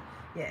it. So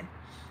yeah.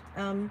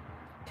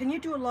 Can you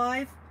do a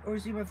live or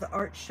Zoom of the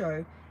art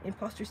show?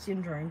 Imposter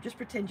syndrome. Just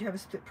pretend you have a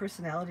split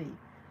personality.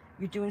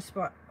 You're doing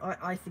spot.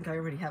 I think I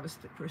already have a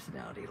split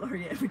personality,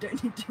 Laurie. We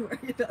don't need to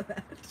worry about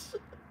that.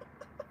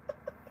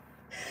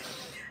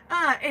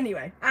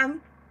 Anyway,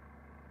 yeah,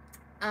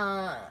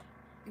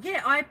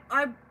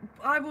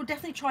 I will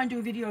definitely try and do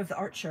a video of the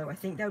art show. I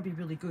think that would be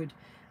really good.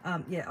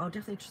 Yeah, I'll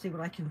definitely see what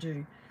I can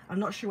do. I'm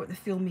not sure what the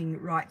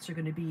filming rights are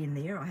going to be in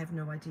there. I have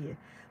no idea.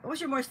 What was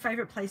your most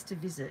favorite place to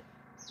visit?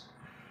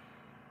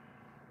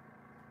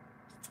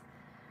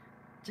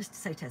 Just to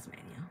say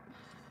Tasmania.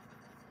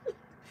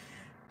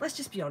 Let's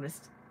just be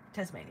honest.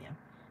 Tasmania.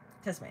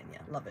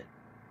 Tasmania. Love it.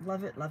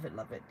 Love it, love it,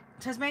 love it.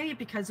 Tasmania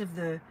because of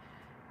the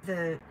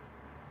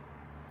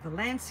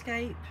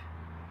landscape,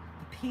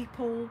 the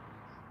people,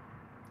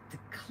 the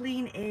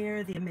clean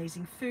air, the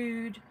amazing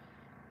food,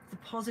 the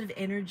positive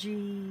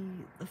energy,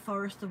 the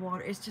forest, the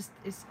water. I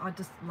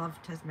just love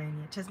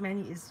Tasmania.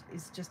 Tasmania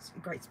is just a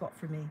great spot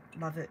for me.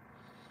 Love it.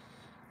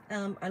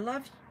 I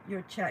love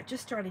your chat.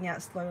 Just starting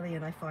out slowly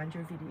and I find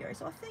your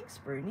videos. Oh, thanks,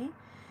 Bruni.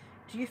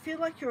 Do you feel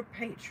like your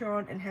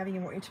Patreon and having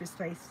a more intimate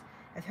space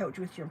have helped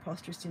you with your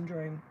imposter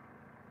syndrome?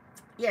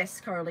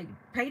 Yes, Carly.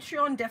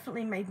 Patreon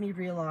definitely made me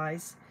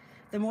realize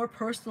the more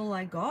personal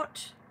I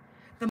got,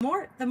 the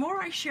more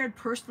I shared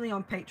personally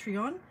on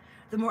Patreon,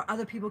 the more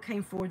other people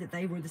came forward that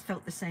they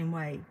felt the same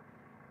way.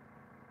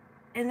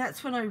 And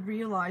that's when I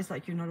realized,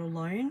 like, you're not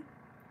alone,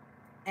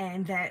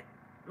 and that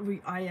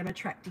I am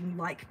attracting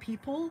like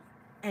people,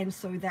 and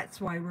so that's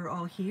why we're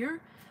all here.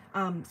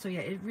 So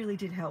yeah, it really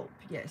did help.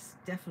 Yes,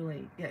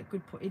 definitely. Yeah,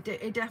 good point.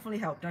 It definitely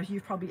helped. Now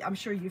I'm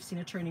sure you've seen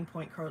a turning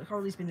point.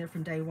 Carly's been there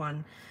from day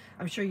one.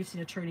 I'm sure you've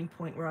seen a turning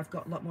point where I've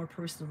got a lot more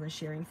personal and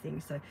sharing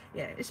things. So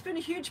yeah, it's been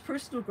a huge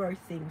personal growth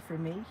thing for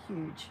me.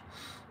 Huge.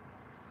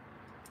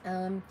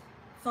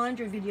 Find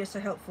your video so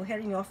helpful.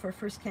 Heading off for our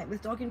first camp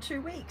with dog in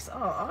 2 weeks.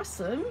 Oh,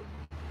 awesome.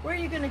 Where are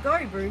you going to go,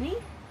 Bruni?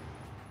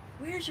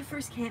 Where's your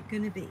first camp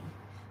going to be?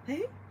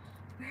 Hey?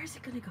 Where is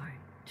it going to go?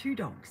 2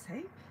 dogs,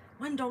 hey?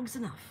 1 dog's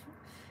enough.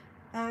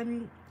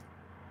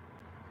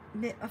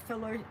 Met a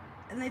fellow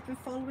and they've been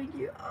following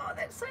you. Oh,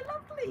 that's so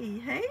lovely.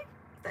 Hey,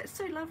 that's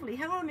so lovely.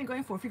 How long am I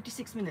going for?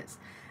 56 minutes.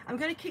 I'm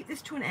going to keep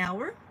this to an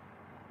hour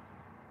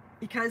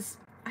because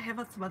I have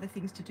some other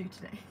things to do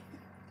today.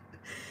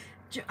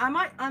 I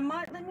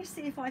might let me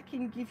see if I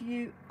can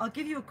I'll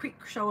give you a quick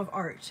show of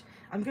art.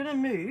 I'm going to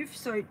move,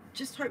 so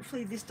just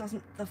hopefully this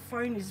doesn't, the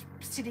phone is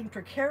sitting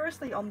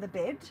precariously on the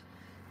bed.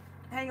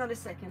 Hang on a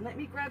second, let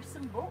me grab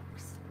some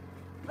books.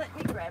 Let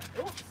me grab,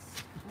 oops,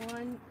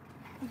 1,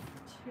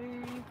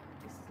 2,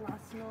 this is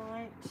last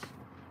night.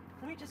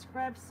 Let me just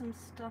grab some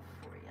stuff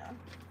for you.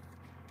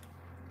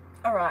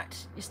 All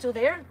right, you still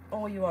there?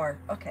 Oh, you are.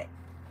 Okay,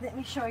 let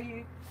me show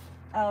you.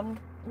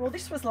 Well,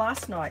 this was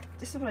last night.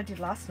 This is what I did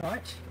last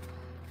night.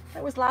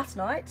 That was last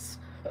night's.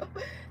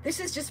 This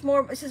is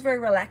very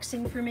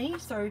relaxing for me.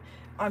 So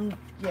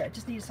yeah,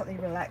 just needed something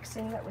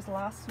relaxing. That was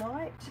last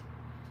night.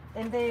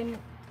 And then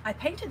I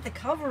painted the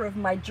cover of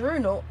my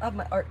journal, of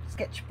my art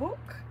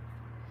sketchbook.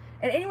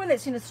 And anyone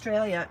that's in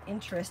Australia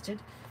interested,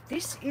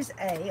 this is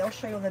I'll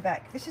show you on the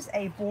back. This is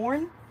a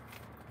Born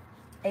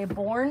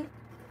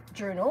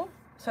journal.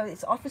 So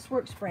it's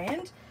Officeworks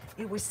brand.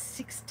 It was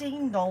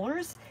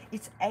 $16.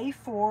 It's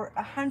A4,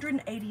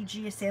 180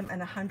 GSM and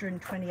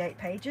 128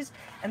 pages.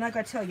 And I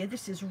gotta tell you,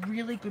 this is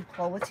really good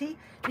quality.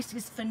 This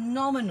is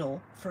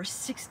phenomenal for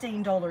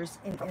 $16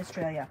 in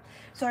Australia.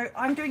 So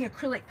I'm doing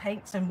acrylic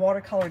paints and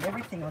watercolor and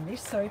everything on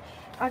this. So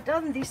I've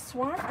done this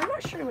one. I'm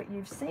not sure what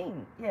you've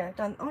seen. Yeah,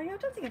 oh yeah, I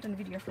don't think I've done a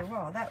video for a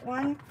while. That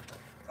one.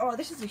 Oh,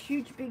 this is a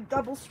huge big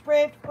double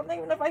spread. I don't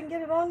even know if I can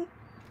get it on.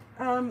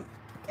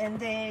 And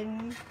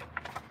then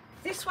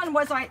this one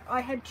was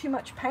I had too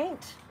much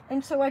paint,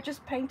 and so I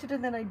just painted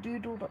and then I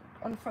doodled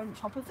on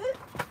top of it.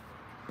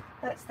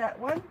 That's that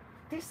one.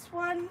 This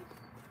one,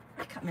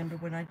 I can't remember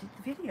when I did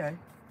the video.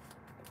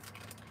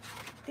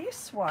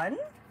 This one,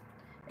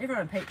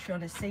 everyone on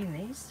Patreon has seen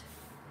these.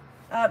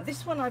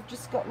 This one I've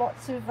just got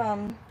lots of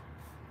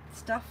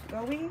stuff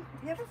going.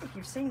 Yeah, I don't think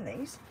you've seen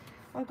these.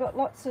 I've got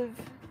lots of,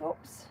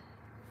 oops,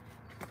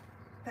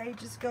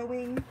 pages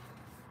going.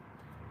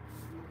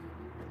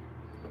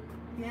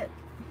 Yep.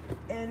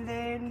 And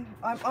then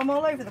I'm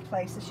all over the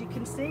place, as you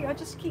can see. I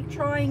just keep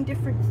trying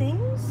different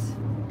things.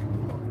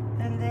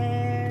 And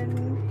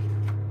then,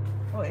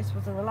 oh, this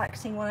was a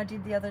relaxing one I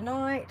did the other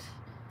night.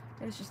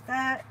 There's just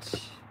that.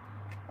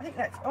 I think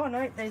that's, oh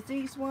no, there's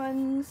these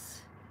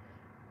ones.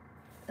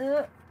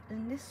 And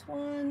this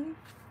one.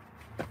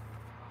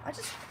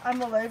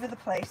 I'm all over the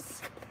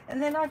place.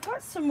 And then I've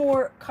got some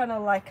more kind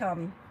of like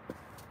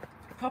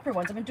proper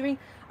ones. I've been doing,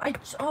 I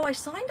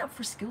signed up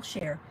for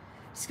Skillshare.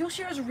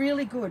 Skillshare is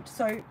really good.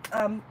 So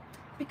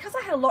because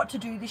I had a lot to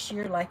do this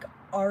year, like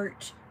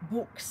art,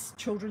 books,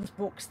 children's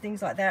books,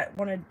 things like that,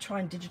 want to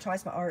try and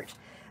digitize my art.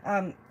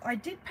 I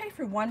did pay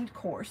for one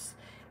course,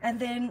 And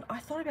then I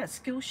thought about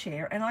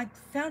Skillshare, and I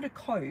found a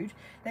code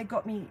that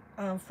got me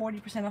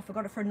 40% off. I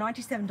got it for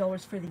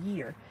 $97 for the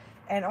year.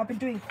 And I've been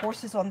doing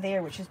courses on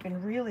there, which has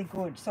been really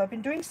good. So I've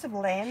been doing some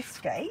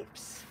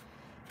landscapes.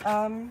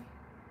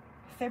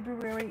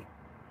 February,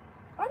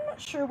 I'm not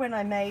sure when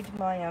I made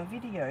my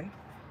video.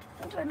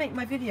 When did I make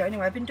my video?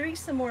 Anyway, I've been doing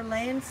some more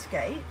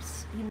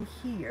landscapes in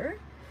here.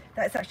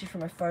 That's actually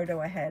from a photo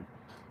I had.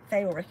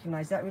 They will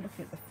recognize that. We're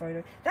looking at the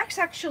photo. That's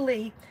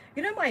actually,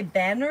 you know, my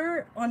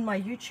banner on my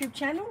YouTube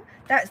channel?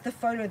 That's the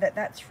photo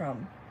that's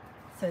from.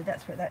 So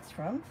that's where that's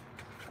from.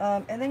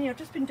 And then, you know, I've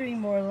just been doing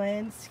more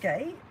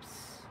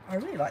landscapes. I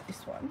really like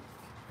this one.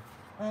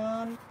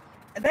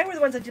 They were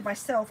the ones I did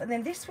myself. And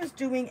then this was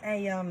doing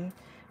a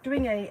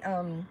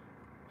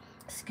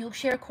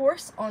Skillshare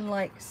course on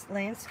like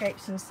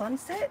landscapes and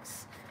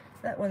sunsets.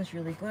 That one's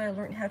really good. I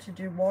learned how to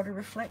do water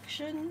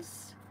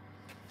reflections.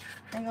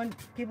 Hang on,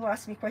 people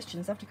ask me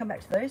questions. I have to come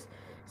back to those.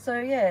 So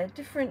yeah,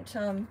 different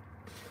the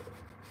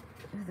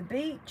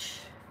beach.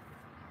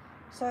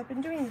 So I've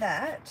been doing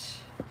that.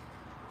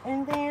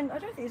 And then I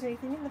don't think there's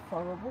anything in the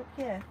floral book.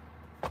 Yeah,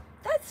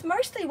 that's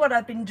mostly what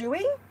I've been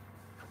doing.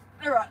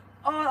 All right.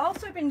 Oh, I've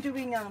also been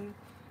doing hang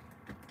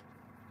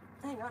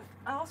on.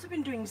 I've also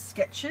been doing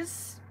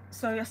sketches.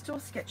 So I'm still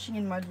sketching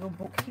in my little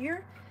book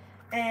here.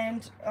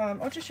 And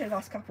I'll just show you the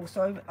last couple.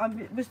 So I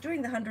was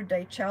doing the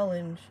 100-day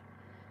challenge.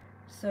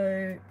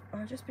 So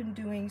I've just been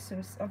doing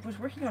some, I was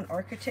working on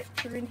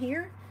architecture in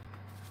here,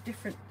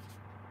 different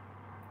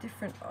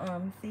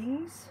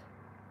things.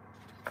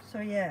 So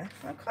yeah,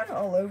 I'm kind of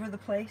all over the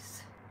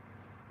place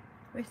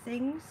with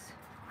things.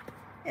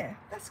 Yeah,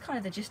 that's kind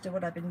of the gist of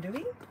what I've been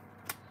doing.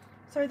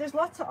 So there's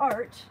lots of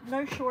art,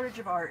 no shortage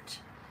of art.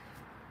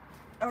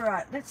 All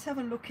right, let's have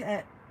a look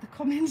at the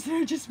comments that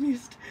I just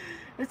missed.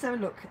 Let's have a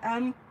look.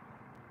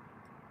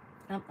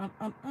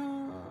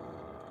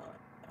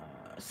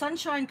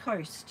 Sunshine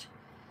Coast.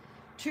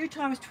 2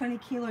 times 20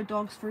 kilo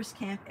dogs, first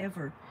camp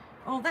ever.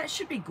 Oh, that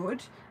should be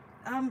good.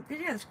 Yeah,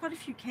 there's quite a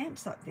few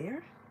camps up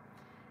there.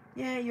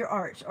 Yeah, your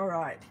art. All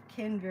right,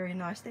 Ken, very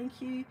nice. Thank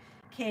you,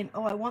 Ken.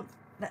 Oh, I want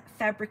that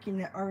fabric in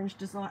that orange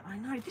design. I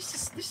know,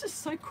 this is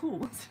so cool,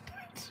 isn't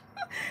it?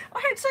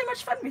 I had so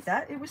much fun with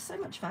that. It was so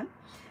much fun.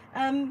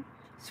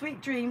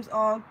 Sweet dreams.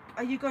 Oh,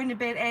 are you going to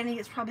bed, Annie?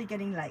 It's probably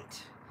getting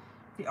late.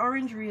 The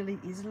orange really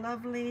is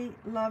lovely.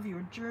 Love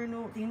your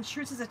journal. The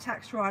insurance is a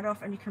tax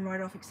write-off, and you can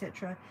write off,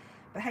 etc.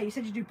 But hey, you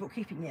said you do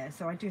bookkeeping, yeah,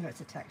 so I do know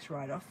it's a tax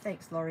write-off.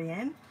 Thanks,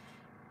 Lorianne.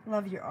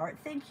 Love your art.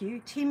 Thank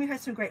you. Temu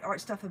has some great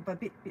art stuff, but a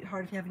bit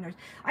hard if you haven't noticed.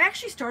 I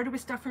actually started with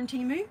stuff from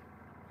Temu.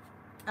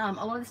 A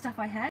lot of the stuff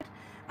I had,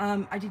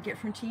 I did get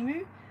from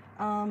Temu.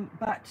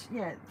 But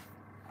yeah,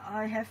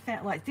 I have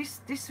found, like, this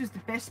was the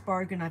best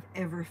bargain I've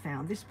ever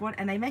found. This one,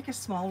 and they make a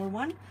smaller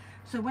one.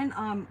 So when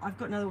I've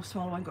got another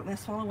smaller one, got my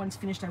smaller one's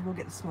finished, I will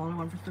get the smaller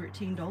one for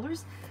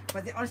 $13.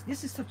 But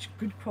this is such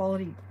good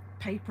quality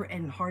paper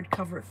and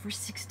hardcover for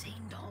 $16.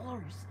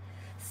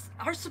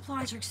 Art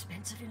supplies are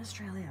expensive in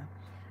Australia.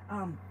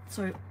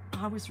 So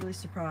I was really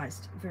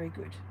surprised. Very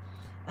good.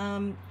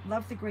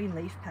 Love the green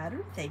leaf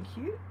pattern. Thank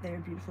you. They're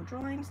beautiful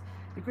drawings.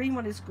 The green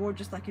one is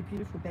gorgeous, like a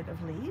beautiful bed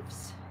of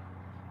leaves.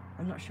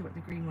 I'm not sure what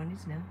the green one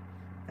is now.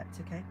 That's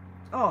okay.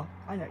 Oh,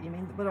 I know what you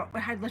mean. But I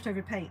had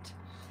leftover paint.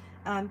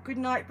 Good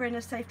night,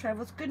 Brenna. Safe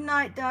travels. Good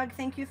night, Doug.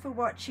 Thank you for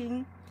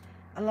watching.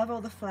 I love all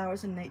the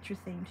flowers and nature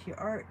theme to your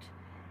art.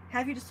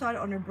 Have you decided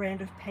on a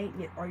brand of paint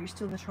yet, or are you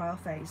still in the trial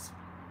phase?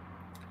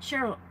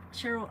 Cheryl,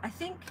 I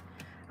think,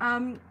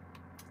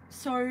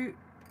 so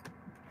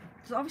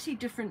obviously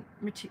different,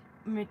 what's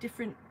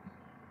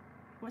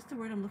the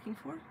word I'm looking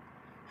for?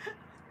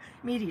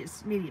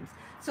 Mediums.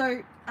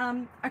 So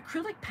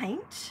acrylic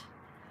paint,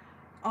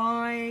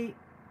 I'm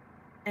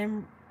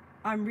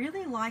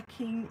really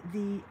liking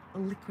the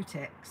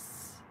Liquitex,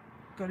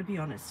 gotta be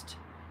honest,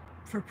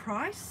 for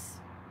price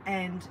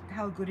and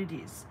how good it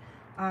is.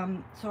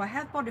 So I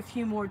have bought a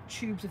few more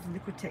tubes of the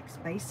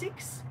Liquitex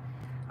Basics.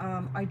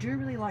 I do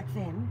really like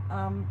them.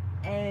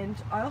 And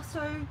I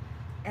also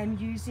am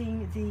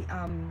using the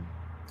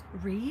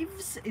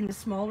Reeves in the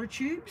smaller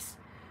tubes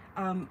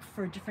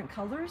for different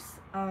colors.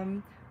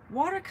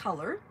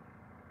 Watercolor,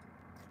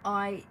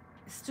 I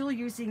still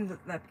using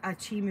a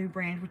Temu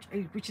brand,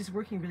 which is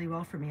working really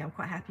well for me. I'm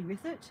quite happy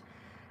with it.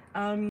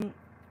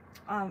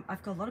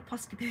 I've got a lot of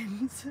Posca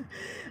pens.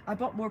 I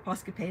bought more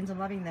Posca pens. I'm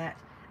loving that.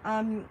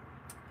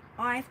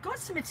 I've got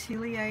some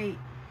Atelier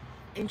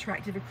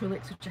interactive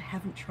acrylics, which I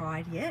haven't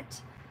tried yet.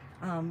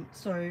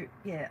 So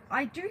yeah,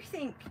 I do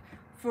think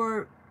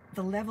for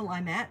the level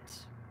I'm at,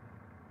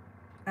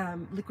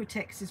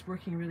 Liquitex is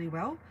working really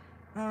well.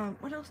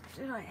 What else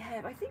did I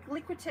have? I think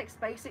Liquitex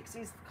Basics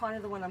is kind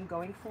of the one I'm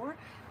going for.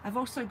 I've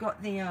also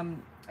got the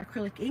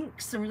acrylic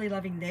inks. I'm really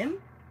loving them.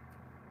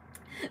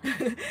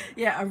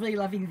 Yeah, I'm really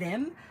loving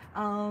them.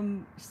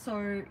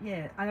 So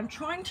yeah, and I'm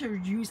trying to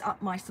use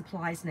up my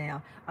supplies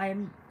now.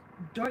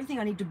 Don't think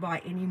I need to buy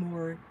any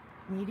more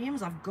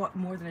mediums. I've got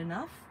more than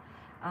enough.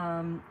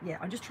 Yeah,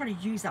 I'm just trying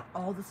to use up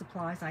all the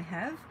supplies I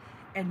have,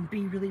 and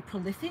be really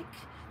prolific.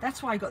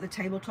 That's why I got the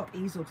tabletop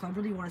easel, because I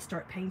really want to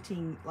start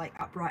painting like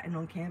upright and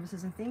on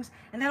canvases and things,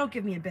 and that'll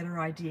give me a better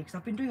idea, because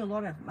I've been doing a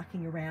lot of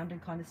mucking around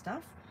and kind of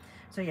stuff.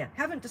 So yeah,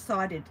 haven't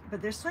decided,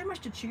 but there's so much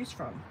to choose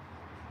from.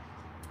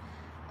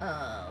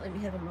 Let me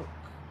have a look.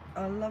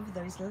 I love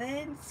those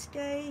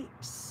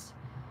landscapes.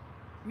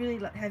 Really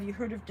like, have you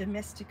heard of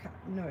Domestica?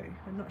 No,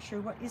 I'm not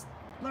sure. What is,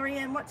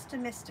 Lorianne, what's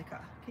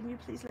Domestica? Can you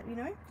please let me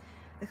know?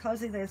 The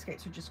cozy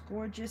landscapes are just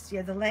gorgeous.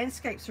 Yeah, the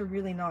landscapes are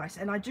really nice,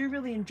 and I do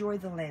really enjoy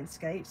the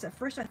landscapes. At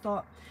first I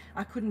thought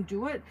I couldn't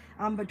do it,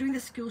 but doing the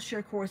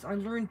Skillshare course, I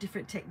learned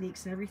different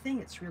techniques and everything.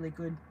 It's really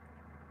good.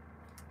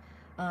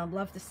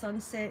 Love the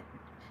sunset.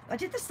 I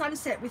did the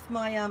sunset with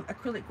my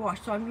acrylic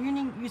gouache, so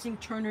I'm using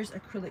Turner's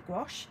acrylic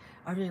gouache.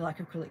 I really like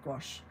acrylic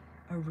gouache.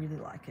 I really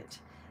like it.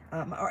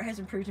 My art has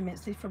improved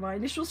immensely from my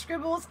initial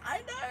scribbles. I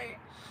know.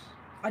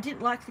 I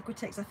didn't like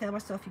Liquitex. I found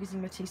myself using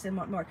Matisse and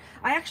Montmartre.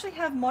 I actually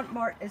have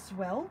Montmartre as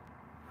well.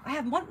 I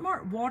have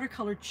Montmartre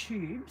watercolor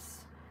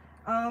tubes.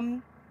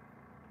 I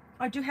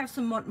do have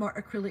some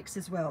Montmartre acrylics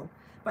as well.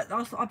 But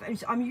also,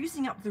 I'm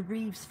using up the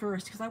Reeves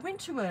first, because I went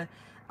to an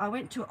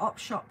op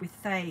shop with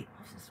Faye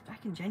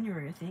back in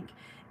January, I think,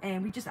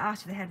 and we just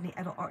asked if they had any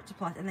adult art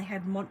supplies, and they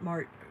had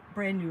Montmartre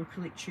brand new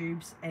acrylic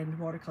tubes and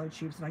watercolor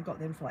tubes, and I got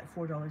them for like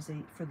 $4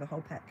 each for the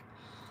whole pack.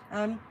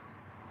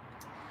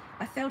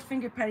 I failed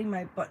finger painting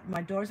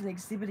my daughter's an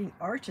exhibiting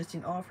artist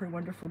in awe of her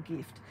wonderful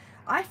gift.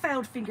 I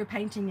failed finger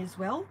painting as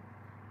well,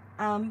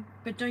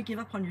 but don't give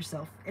up on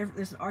yourself.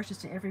 There's an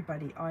artist in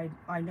everybody.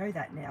 I know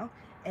that now,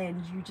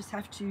 and you just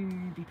have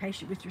to be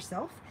patient with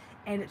yourself,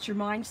 and it's your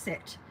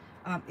mindset.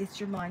 It's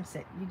your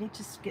mindset.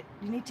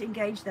 You need to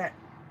engage that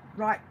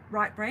right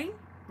brain.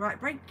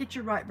 Get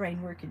your right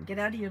brain working. Get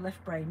out of your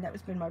left brain. That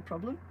has been my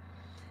problem.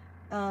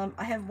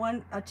 I have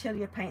one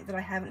Atelier paint that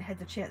I haven't had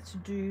the chance to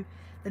do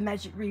the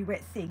magic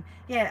re-wet thing.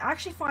 Yeah, I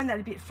actually find that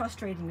a bit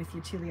frustrating with the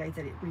Atelier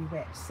that it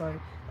re-wets,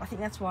 so I think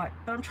that's why.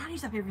 But I'm trying to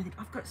use up everything.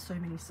 I've got so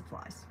many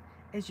supplies,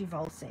 as you've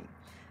all seen.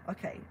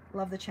 Okay,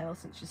 love the channel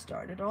since you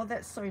started. Oh,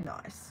 that's so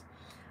nice.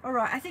 All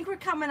right, I think we're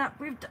coming up.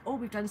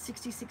 We've done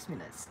 66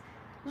 minutes.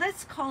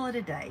 Let's call it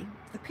a day.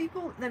 The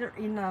people that are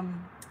in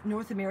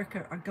North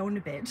America are going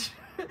to bed.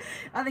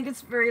 I think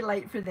it's very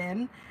late for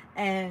them,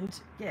 and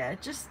yeah,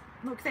 just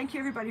look, thank you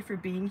everybody for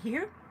being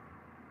here.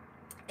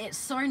 It's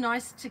so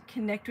nice to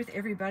connect with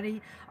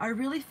everybody. I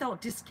really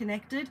felt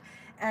disconnected,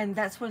 and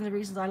that's one of the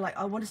reasons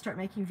I want to start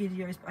making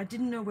videos, but I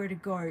didn't know where to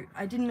go.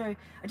 I didn't know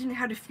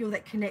how to feel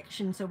that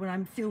connection, so when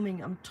I'm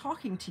filming, I'm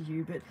talking to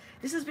you. But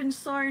this has been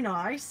so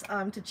nice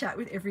to chat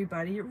with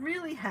everybody. It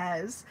really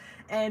has.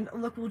 And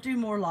look, we'll do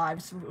more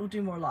lives. We'll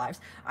do more lives.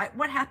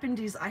 What happened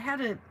is I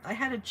had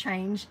a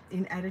change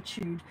in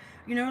attitude.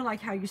 You know, like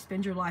how you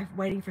spend your life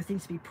waiting for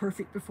things to be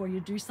perfect before you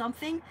do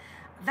something.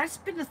 That's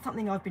been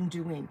something I've been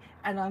doing,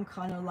 and I'm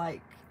kind of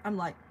like,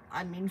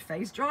 I'm in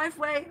Faye's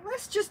driveway.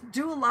 Let's just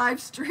do a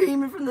live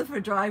stream from the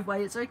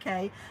driveway. It's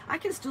okay. I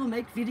can still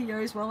make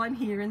videos while I'm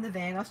here in the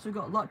van. I've still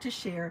got a lot to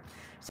share.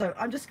 So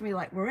I'm just gonna be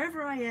like,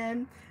 wherever I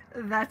am,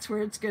 that's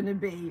where it's gonna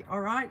be.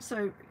 All right.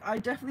 So I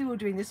definitely will be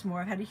doing this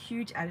more. I've had a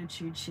huge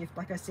attitude shift.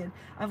 Like I said,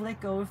 I've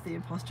let go of the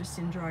imposter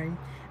syndrome,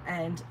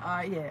 and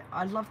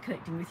I love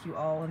connecting with you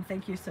all, and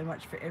thank you so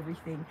much for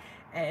everything.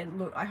 And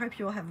look, I hope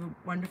you all have a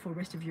wonderful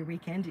rest of your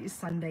weekend. It is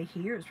Sunday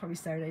here. It's probably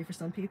Saturday for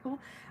some people.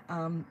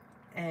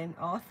 And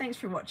oh, thanks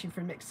for watching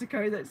from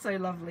Mexico. That's so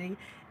lovely.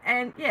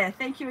 And yeah,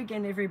 thank you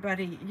again,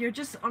 everybody. You're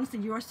just, honestly,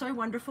 you are so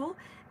wonderful.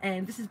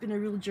 And this has been a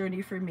real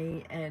journey for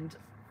me. And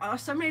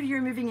so many of you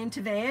are moving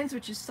into vans,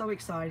 which is so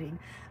exciting.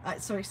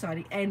 It's so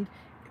exciting. And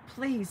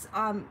please,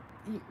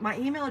 my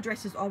email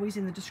address is always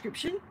in the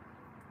description.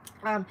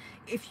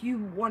 If you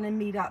want to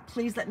meet up,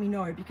 please let me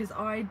know, because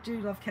I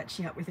do love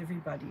catching up with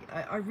everybody.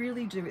 I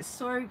really do. It's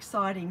so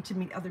exciting to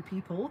meet other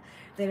people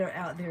that are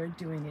out there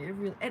doing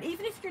it. And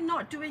even if you're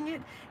not doing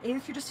it, even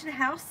if you're just in a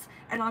house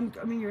and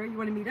you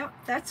want to meet up,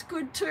 that's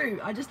good too.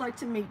 I just like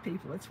to meet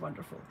people. It's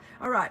wonderful.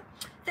 All right.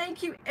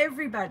 Thank you,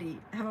 everybody.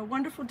 Have a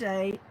wonderful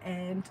day,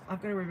 and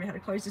I've got to remember how to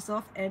close this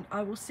off, and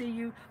I will see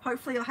you.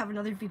 Hopefully I'll have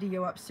another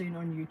video up soon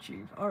on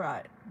YouTube. All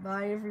right.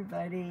 Bye,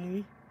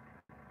 everybody.